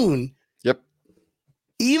own. Yep.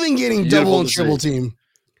 Even getting double and triple team.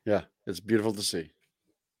 Yeah, it's beautiful to see.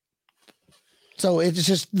 So it's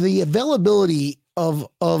just the availability of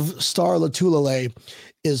Star Lotulelei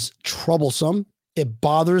is troublesome. It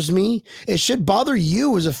bothers me. It should bother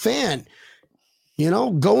you as a fan. You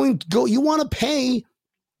want to pay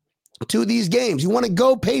to these games. You want to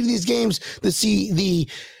go pay to these games to see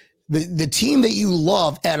the team that you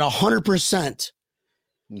love at 100%.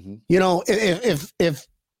 Mm-hmm. If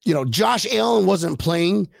Josh Allen wasn't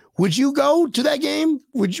playing, would you go to that game?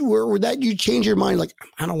 Would you change your mind? Like,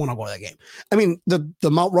 I don't want to go to that game. I mean,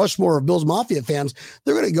 the Mount Rushmore of Bills Mafia fans,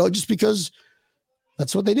 they're going to go just because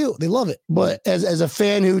that's what they do. They love it. But as a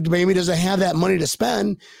fan who maybe doesn't have that money to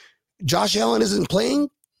spend, Josh Allen isn't playing,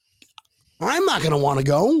 I'm not going to want to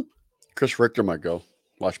go. Chris Richter might go.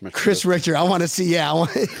 Watch Mitch. Chris Richter. I want to see. Yeah,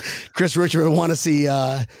 Chris Richter would want to see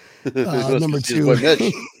number 2.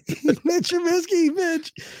 Mitch Trubisky.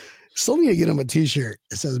 Mitch. Still need to get him a T-shirt.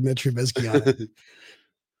 It says Mitch Trubisky on it.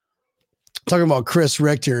 Talking about Chris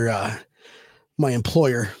Richter, my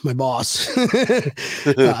employer, my boss,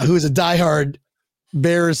 who is a diehard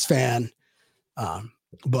Bears fan.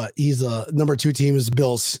 But he's a number 2 team is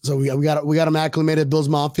Bills. So we got him acclimated, Bills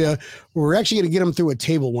Mafia. We're actually going to get him through a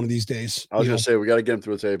table one of these days. I was going to say, we got to get him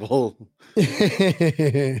through a table.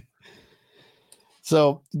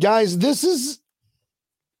 So guys,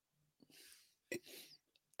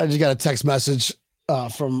 I just got a text message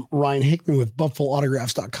from Ryan Hickman with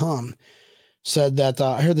BuffaloAutographs.com. Said that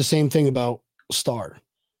I heard the same thing about Star.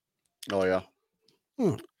 Oh yeah.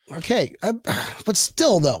 Okay. But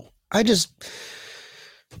still though,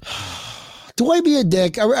 do I be a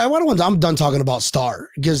dick? I'm done talking about Star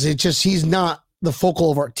because he's not the focal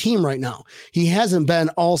of our team right now. He hasn't been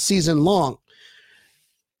all season long.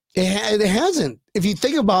 It hasn't. If you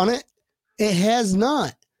think about it, it has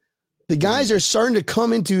not. The guys are starting to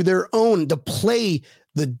come into their own to play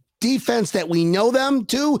the defense that we know them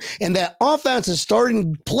to, and that offense is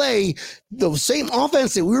starting to play the same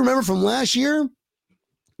offense that we remember from last year.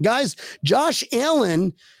 Guys, Josh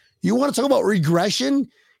Allen, you want to talk about regression?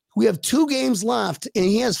 We have 2 games left, and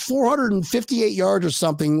he has 458 yards or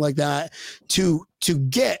something like that to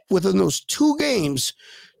get within those 2 games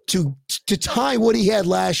to tie what he had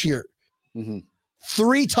last year. Mm-hmm.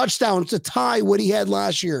 3 touchdowns to tie what he had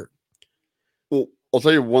last year. Well, I'll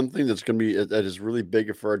tell you one thing that is really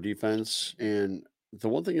big for our defense, and the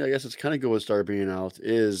one thing I guess it's kind of good with Star being out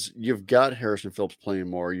is you've got Harrison Phillips playing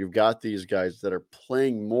more. You've got these guys that are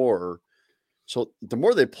playing more. So the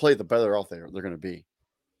more they play, the better off they're going to be.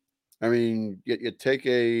 I mean, you take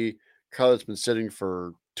a car that's been sitting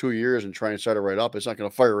for 2 years and try and start it right up. It's not going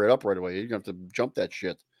to fire right up right away. You're going to have to jump that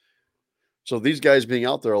shit. So these guys being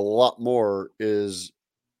out there a lot more is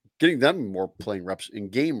getting them more playing reps in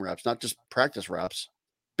game reps, not just practice reps.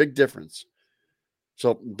 Big difference.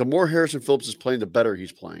 So the more Harrison Phillips is playing, the better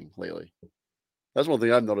he's playing lately. That's one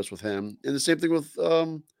thing I've noticed with him. And the same thing with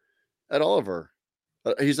Ed Oliver.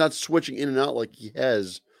 He's not switching in and out like he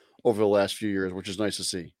has over the last few years, which is nice to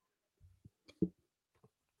see.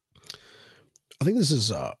 I think this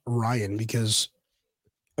is Ryan, because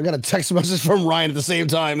I got a text message from Ryan at the same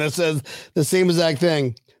time that says the same exact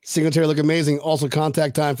thing. Singletary look amazing. Also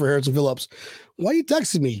contact time for Harrison Phillips. Why are you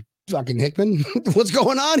texting me, fucking Hickman? What's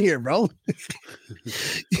going on here, bro?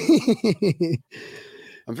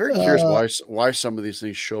 I'm very curious why some of these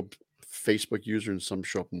things show up Facebook user and some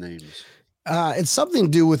show up names. It's something to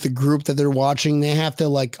do with the group that they're watching. They have to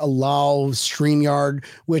like allow StreamYard,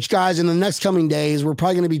 which, guys, in the next coming days, we're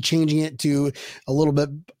probably going to be changing it to a little bit,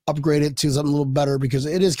 upgrade it to something a little better, because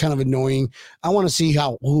it is kind of annoying. I want to see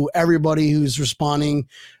who everybody who's responding.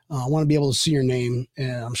 I want to be able to see your name,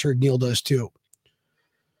 and I'm sure Neil does too.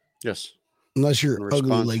 Yes. Unless you're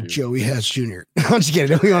ugly like Joey Hatch Jr. I'm just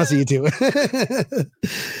kidding. We want to see you too.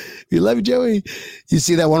 We love you, Joey. You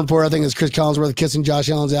see that one report, I think it's Chris Collinsworth kissing Josh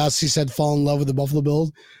Allen's ass. He said fall in love with the Buffalo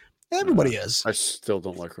Bills. Everybody is. I still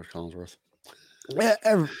don't like Chris Collinsworth.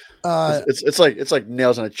 It's like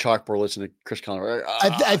nails on a chalkboard listening to Chris Collinsworth.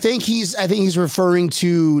 I think he's referring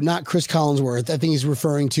to not Chris Collinsworth. I think he's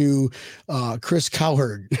referring to Chris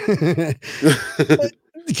Cowherd.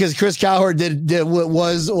 Because Chris Cowherd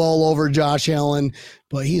was all over Josh Allen,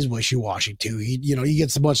 but he's wishy-washy too. He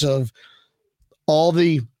gets a bunch of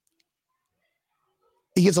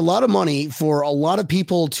he gets a lot of money for a lot of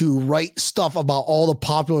people to write stuff about all the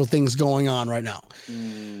popular things going on right now.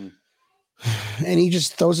 And he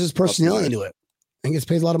just throws his personality into it and gets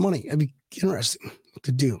paid a lot of money. That'd be interesting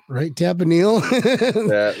to do, right? Tampa Neil.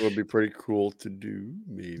 That would be pretty cool to do,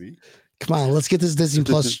 maybe. Come on, let's get this Disney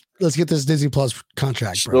Plus. Let's get this Disney Plus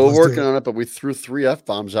contract, bro. Still working on it, but we threw 3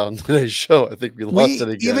 F-bombs out in today's show. I think we lost it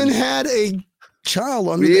again. We even had a child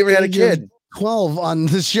on. We even had a kid. 12 on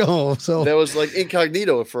the show, so that was like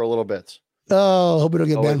incognito for a little bit. Oh, hope we don't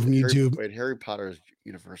get banned from YouTube. Harry Potter is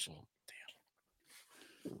universal.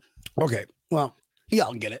 Damn. Okay, well,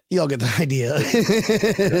 y'all get it. Y'all get the idea.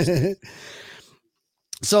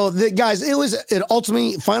 So, guys, it was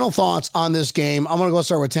ultimately final thoughts on this game. I'm gonna go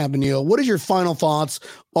start with Tampa Neil. What is your final thoughts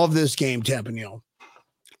of this game, Tampa Neil?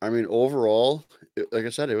 I mean, overall, like I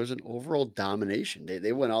said, it was an overall domination.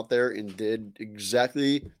 They went out there and did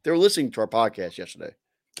exactly. They were listening to our podcast yesterday.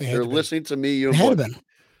 They were listening to me. You and Butch.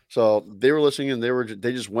 So they were listening, and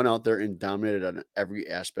they just went out there and dominated on every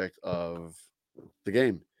aspect of the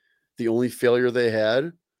game. The only failure they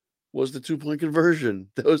had was the 2-point conversion.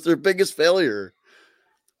 That was their biggest failure.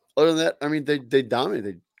 Other than that, I mean, they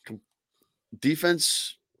dominated.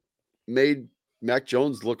 Defense made Mac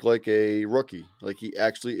Jones look like a rookie. Like he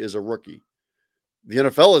actually is a rookie. The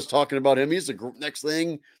NFL is talking about him. He's the next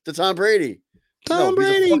thing to Tom Brady. Tom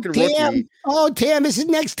Brady, he's a fucking rookie. Oh, Tam, this is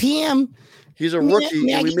next Tam. He's a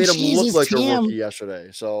rookie, and we made him look like a rookie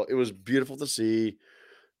yesterday. So it was beautiful to see.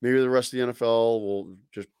 Maybe the rest of the NFL will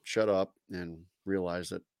just shut up and realize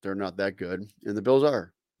that they're not that good, and the Bills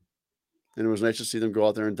are. And it was nice to see them go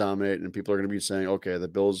out there and dominate, and people are going to be saying, okay, the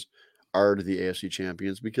Bills are the AFC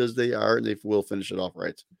champions, because they are, and they will finish it off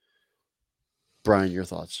right. Brian, your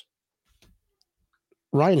thoughts?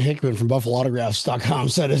 Ryan Hickman from BuffaloAutographs.com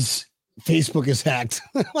said his Facebook is hacked.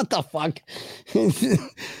 What the fuck?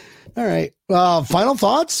 All right. Final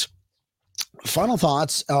thoughts?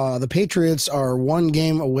 The Patriots are one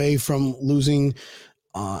game away from losing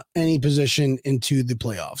any position into the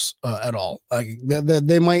playoffs at all.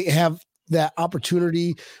 They might have that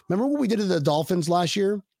opportunity. Remember what we did to the Dolphins last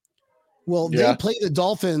year? Well, They played the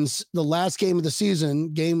Dolphins the last game of the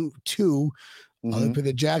season, game 2. They play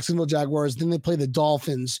the Jacksonville Jaguars. Then they play the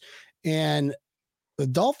Dolphins. And the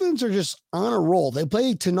Dolphins are just on a roll. They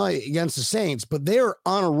play tonight against the Saints, but they're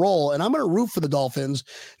on a roll. And I'm going to root for the Dolphins,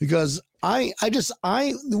 because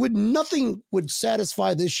nothing would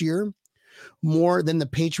satisfy this year more than the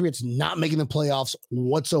Patriots not making the playoffs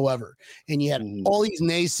whatsoever. And you had all these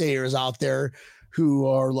naysayers out there who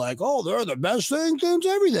are like, oh, they're the best thing since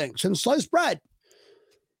everything, since sliced bread.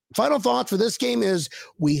 Final thought for this game is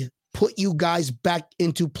we put you guys back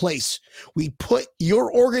into place. We put your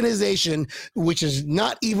organization, which is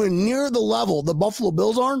not even near the level the Buffalo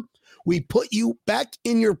Bills are, we put you back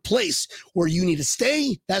in your place where you need to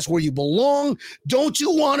stay. That's where you belong. Don't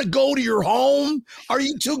you want to go to your home? Are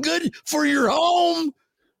you too good for your home?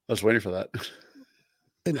 I was waiting for that.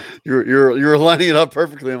 You're lining it up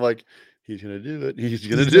perfectly. I'm like, he's gonna do it. He's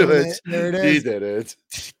gonna do it. There it is. He did it.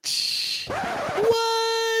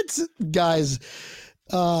 What, guys?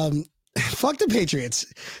 Fuck the Patriots.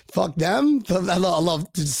 Fuck them. I love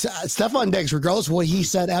Stefan Diggs, regardless of what he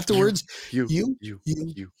said afterwards. You.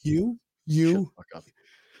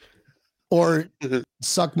 or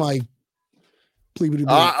suck my bleepity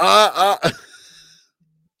bleep.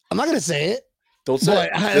 I'm not gonna say it. Don't say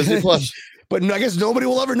it. Disney Plus. But I guess nobody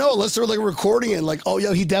will ever know unless they're like recording it. Like, oh,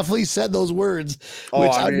 yeah, he definitely said those words. Oh,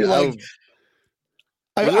 which I'd be like,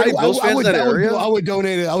 I would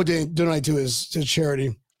donate it. I would donate to his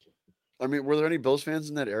charity. I mean, were there any Bills fans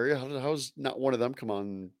in that area? How's not one of them come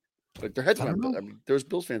on? Like, there had to be. I mean, there's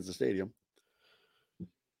Bills fans in the stadium.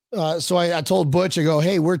 So I told Butch, I go,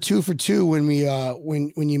 hey, we're 2 for 2 when we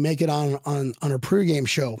when you make it on our pregame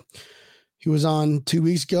show. He was on 2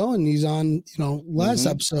 weeks ago, and he's on last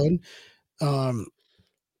episode.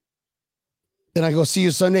 Then I go, see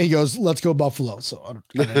you Sunday. He goes, let's go Buffalo. So I don't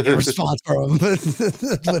get a response from him,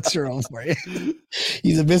 but let's hear him for you.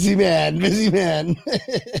 He's a busy man.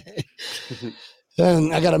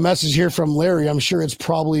 And I got a message here from Larry. I'm sure it's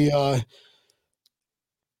probably a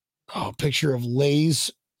picture of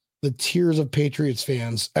Lay's, the tears of Patriots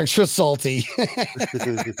fans, extra salty.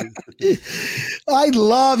 I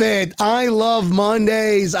love it. I love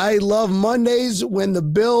Mondays. I love Mondays when the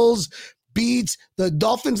Bills beat the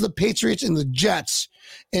Dolphins, the Patriots, and the Jets.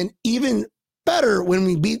 And even better when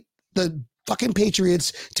we beat the fucking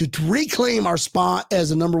Patriots to reclaim our spot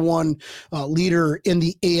as the number 1 leader in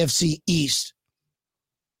the AFC East.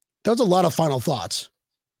 That was a lot of final thoughts.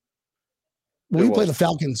 We play the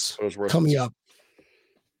Falcons coming up.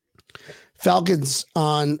 Falcons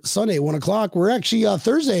on Sunday, 1:00. We're actually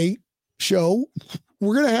Thursday show.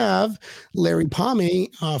 We're going to have Larry Palme,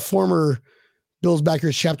 former Bills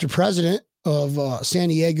Backers chapter president of San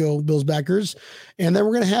Diego Bills Backers. And then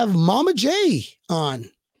we're going to have Mama J on.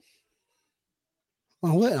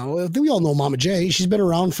 Well, I think we all know Mama J. She's been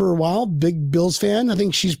around for a while. Big Bills fan. I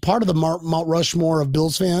think she's part of the Mount Rushmore of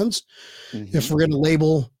Bills fans, if we're going to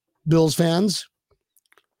label Bills fans.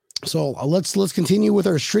 So let's continue with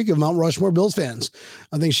our streak of Mount Rushmore Bills fans.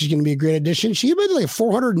 I think she's going to be a great addition. She made like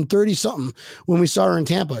 430 something when we saw her in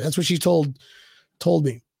Tampa. That's what she told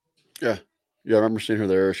me. Yeah. Yeah, I remember seeing her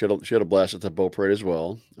there. She had a blast at the boat parade as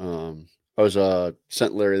well. I was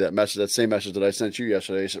sent Larry that same message that I sent you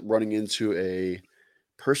yesterday, running into a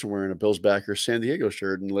person wearing a Bills Backer San Diego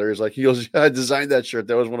shirt, and Larry's like, he goes, I designed that shirt.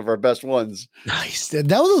 That was one of our best ones. Nice. That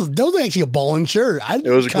was actually a balling shirt.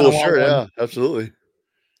 It was a cool shirt. Yeah, absolutely.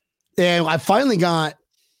 And I finally got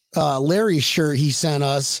Larry's shirt he sent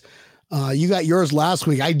us. You got yours last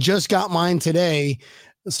week. I just got mine today,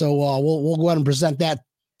 so we'll go ahead and present that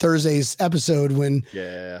Thursday's episode when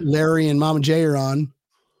Larry and Mama J are on.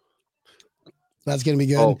 That's gonna be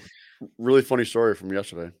good. Oh, really funny story from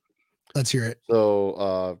yesterday. Let's hear it.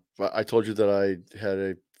 So I told you that I had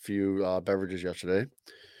a few beverages yesterday.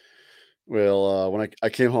 Well, when I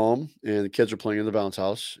came home and the kids were playing in the bounce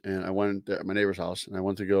house, and I went at my neighbor's house, and I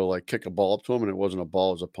went to go like kick a ball up to him, and it wasn't a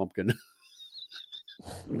ball, it was a pumpkin.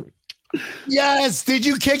 Yes. Did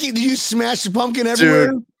you kick it? Did you smash the pumpkin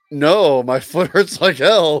everywhere? Dude, no, my foot hurts like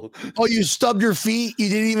hell. Oh, you stubbed your feet? You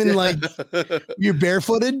didn't even you're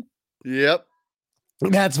barefooted? Yep.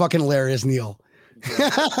 That's fucking hilarious, Neil.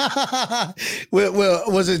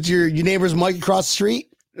 Was it your neighbor's mic across the street?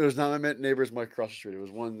 It was not my neighbor's mic across the street. It was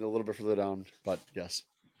one a little bit further down, but yes.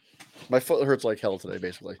 My foot hurts like hell today,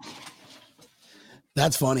 basically.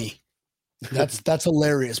 That's funny. That's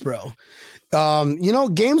hilarious, bro.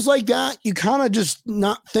 Games like that, you kind of just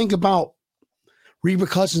not think about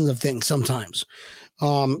repercussions of things sometimes.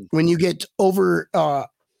 When you get over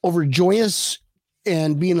joyous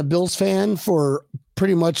and being a Bills fan for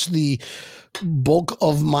pretty much the bulk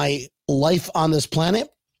of my life on this planet,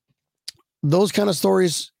 those kind of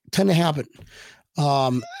stories tend to happen.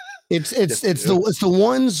 It's the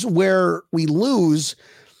ones where we lose,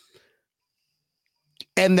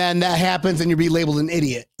 and then that happens, and you'll be labeled an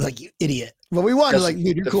idiot, like you idiot. But we won, like,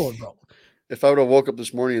 dude, you're cool, bro. If I would have woke up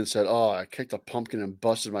this morning and said, "Oh, I kicked a pumpkin and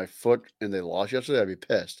busted my foot, and they lost yesterday," I'd be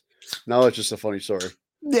pissed. Now it's just a funny story.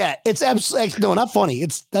 Yeah, it's absolutely no, not funny.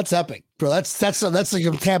 That's epic, bro. That's like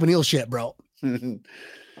some Tampa Neil shit, bro.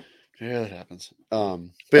 Yeah, that happens. But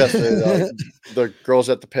yes, the girls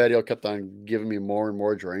at the patio kept on giving me more and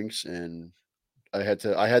more drinks, and I had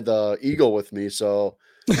the eagle with me, so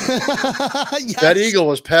yes. That eagle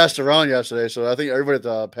was passed around yesterday. So I think everybody at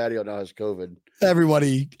the patio now has COVID.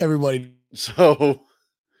 Everybody. So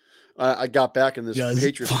I got back in this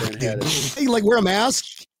Patriots fan had it. Hey, like wear a mask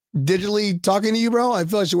digitally talking to you, bro. I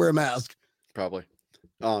feel I should wear a mask. Probably.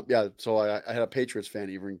 Yeah. So I had a Patriots fan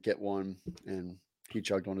even get one, and he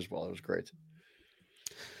chugged one as well. It was great.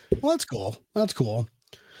 Well, that's cool. That's cool.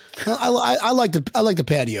 I like the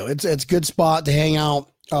patio. It's a good spot to hang out.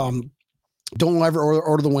 Don't ever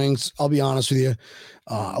order the wings. I'll be honest with you.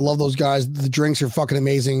 I love those guys. The drinks are fucking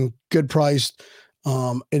amazing. Good price.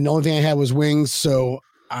 And the only thing I had was wings, so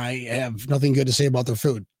I have nothing good to say about their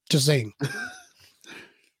food. Just saying.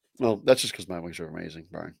 Well, that's just because my wings are amazing,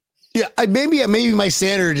 Brian. Yeah, maybe my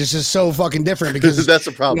standard is just so fucking different because that's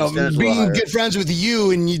the problem. Being good friends with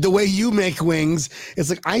you and the way you make wings, it's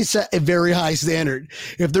like I set a very high standard.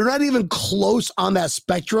 If they're not even close on that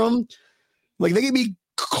spectrum, like they can be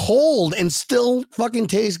cold and still fucking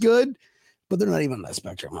taste good, but they're not even on that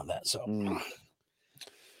spectrum on that. So,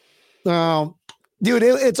 dude,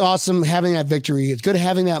 it's awesome having that victory. It's good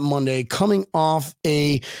having that Monday coming off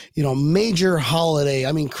a major holiday.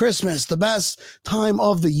 I mean, Christmas, the best time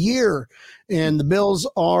of the year, and the Bills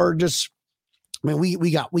are just. I mean, we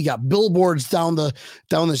got billboards down the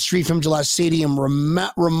street from Gillette Stadium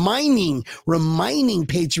reminding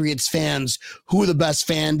Patriots fans who the best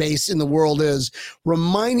fan base in the world is,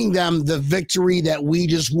 reminding them the victory that we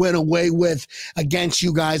just went away with against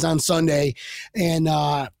you guys on Sunday, and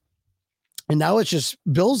now it's just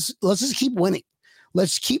Bills. Let's just keep winning.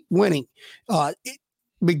 Let's keep winning.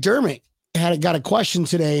 McDermott got a question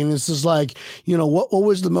today, and this is like, what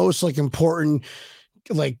was the most like important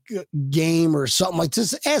game or something like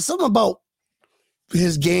this? Ask something about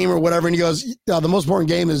his game or whatever, and he goes, the most important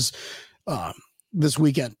game is this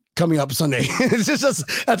weekend coming up Sunday. It's just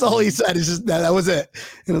that's all he said. It's just that was it.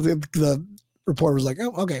 And the reporter was like,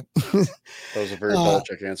 oh, okay. That was a very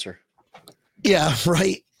Belichick answer. Yeah,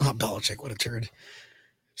 right. Oh, Belichick, what a turd.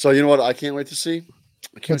 So you know what I can't wait to see?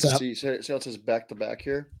 I can't What's wait to see how it says back-to-back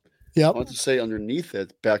here? Yeah. I want to say underneath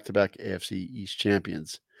it, back-to-back AFC East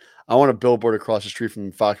champions. I want a billboard across the street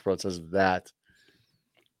from Foxborough that says that.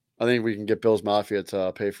 I think we can get Bills Mafia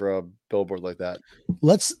to pay for a billboard like that.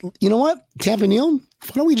 You know what? Tampa Neil, why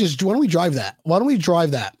don't we drive that? Why don't we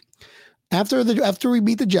drive that? After we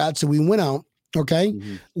beat the Jets and we went out, okay?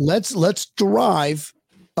 Mm-hmm. Let's drive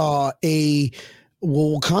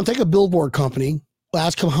we'll contact a billboard company,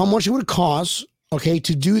 ask them how much it would cost, okay,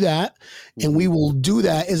 to do that, and we will do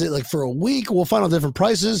that. Is it like for a week? We'll find out different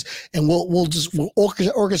prices, and we'll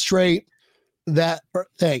orchestrate that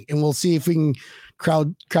thing, and we'll see if we can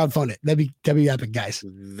crowdfund it. That'd be epic, guys.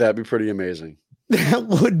 That'd be pretty amazing. That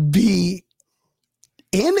would be,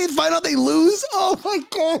 and they find out they lose. Oh my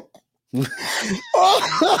god!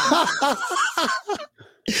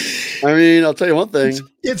 I mean, I'll tell you one thing.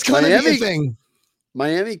 It's gonna be a thing.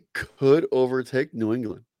 Miami could overtake New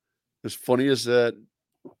England. As funny as that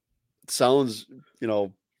sounds,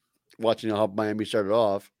 watching how Miami started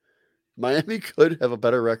off, Miami could have a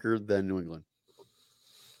better record than New England.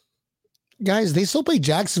 Guys, they still play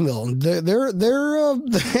Jacksonville. They're a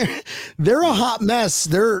hot mess.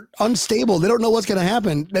 They're unstable. They don't know what's going to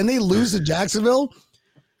happen. Then they lose to Jacksonville.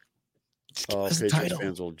 Patriots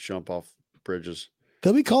fans will jump off bridges.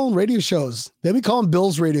 They'll be calling radio shows. They'll be calling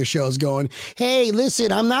Bills radio shows going, hey,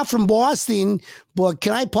 listen, I'm not from Boston, but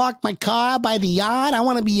can I park my car by the yard? I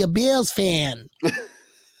want to be a Bills fan.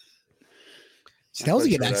 See, that was a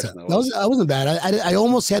good accent. That wasn't bad. I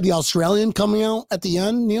almost had the Australian coming out at the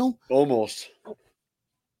end, Neil. Almost.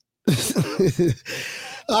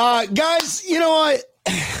 Guys, you know what?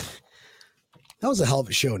 That was a hell of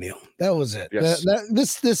a show, Neil. That was it. Yes.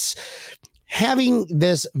 This having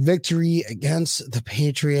this victory against the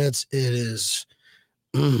Patriots, it is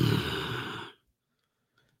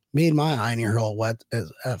made my iron hole wet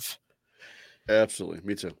as F. Absolutely.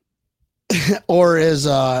 Me too. Or as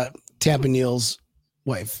Tampa Neil's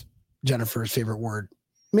wife, Jennifer's favorite word,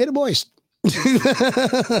 made it moist. I hope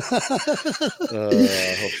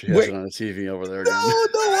she has it on the TV over there. No,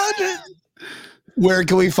 don't watch it. Where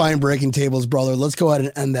can we find Breaking Tables, brother? Let's go ahead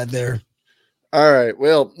and end that there. All right.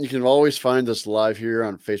 Well, you can always find us live here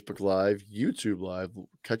on Facebook Live, YouTube Live.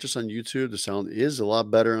 Catch us on YouTube. The sound is a lot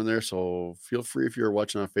better on there, so feel free if you're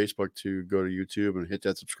watching on Facebook to go to YouTube and hit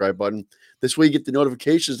that subscribe button. This way you get the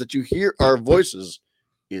notifications that you hear our voices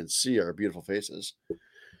and see our beautiful faces.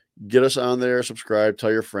 Get us on there, subscribe,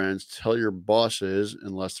 tell your friends, tell your bosses,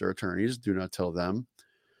 unless they're attorneys. Do not tell them.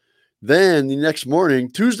 Then the next morning,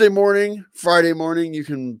 Tuesday morning, Friday morning, you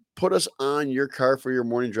can put us on your car for your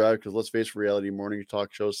morning drive because let's face reality, morning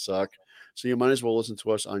talk shows suck. So you might as well listen to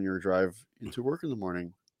us on your drive into work in the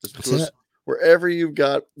morning. Listen to us wherever you've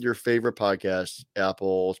got your favorite podcasts,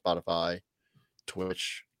 Apple, Spotify,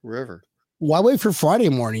 Twitch, wherever. Why wait for Friday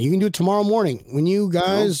morning? You can do it tomorrow morning. When you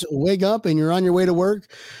guys wake up and you're on your way to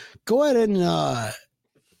work, go ahead and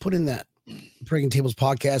put in that Breaking Tables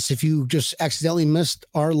podcast if you just accidentally missed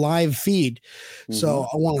our live feed. Mm-hmm. So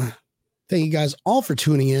I want to thank you guys all for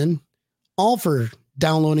tuning in, all for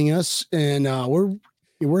downloading us. And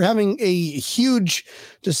we're having a huge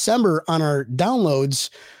December on our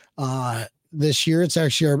downloads. this year. It's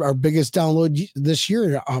actually our biggest download this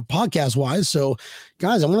year, podcast wise. So,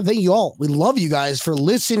 guys, I want to thank you all. We love you guys for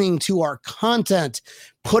listening to our content,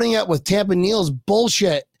 putting up with Tampa Neil's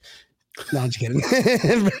bullshit. No, I'm just kidding.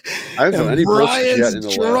 I haven't done any bullshit yet in Brian's the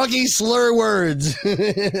last. druggy slur words.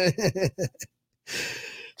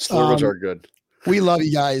 Slur words are good. We love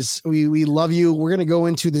you guys. We love you. We're gonna go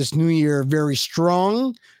into this new year very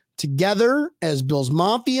strong together as Bills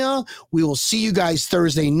Mafia. We will see you guys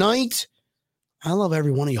Thursday night. I love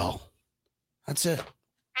every one of y'all. That's it.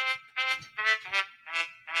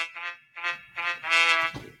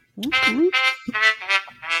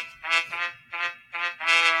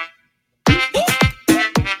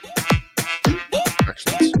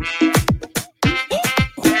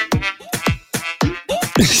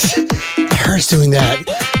 Hurts doing that.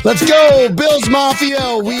 Let's go, Bills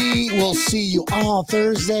Mafia. We will see you all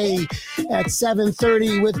Thursday at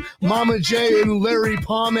 7:30 with Mama J and Larry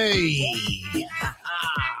Palme.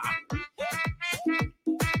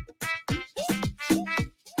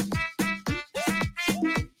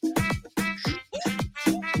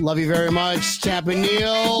 Love you very much, Tampa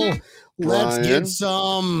Neil. Let's Brian. get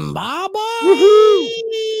some bye-bye.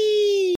 Woohoo!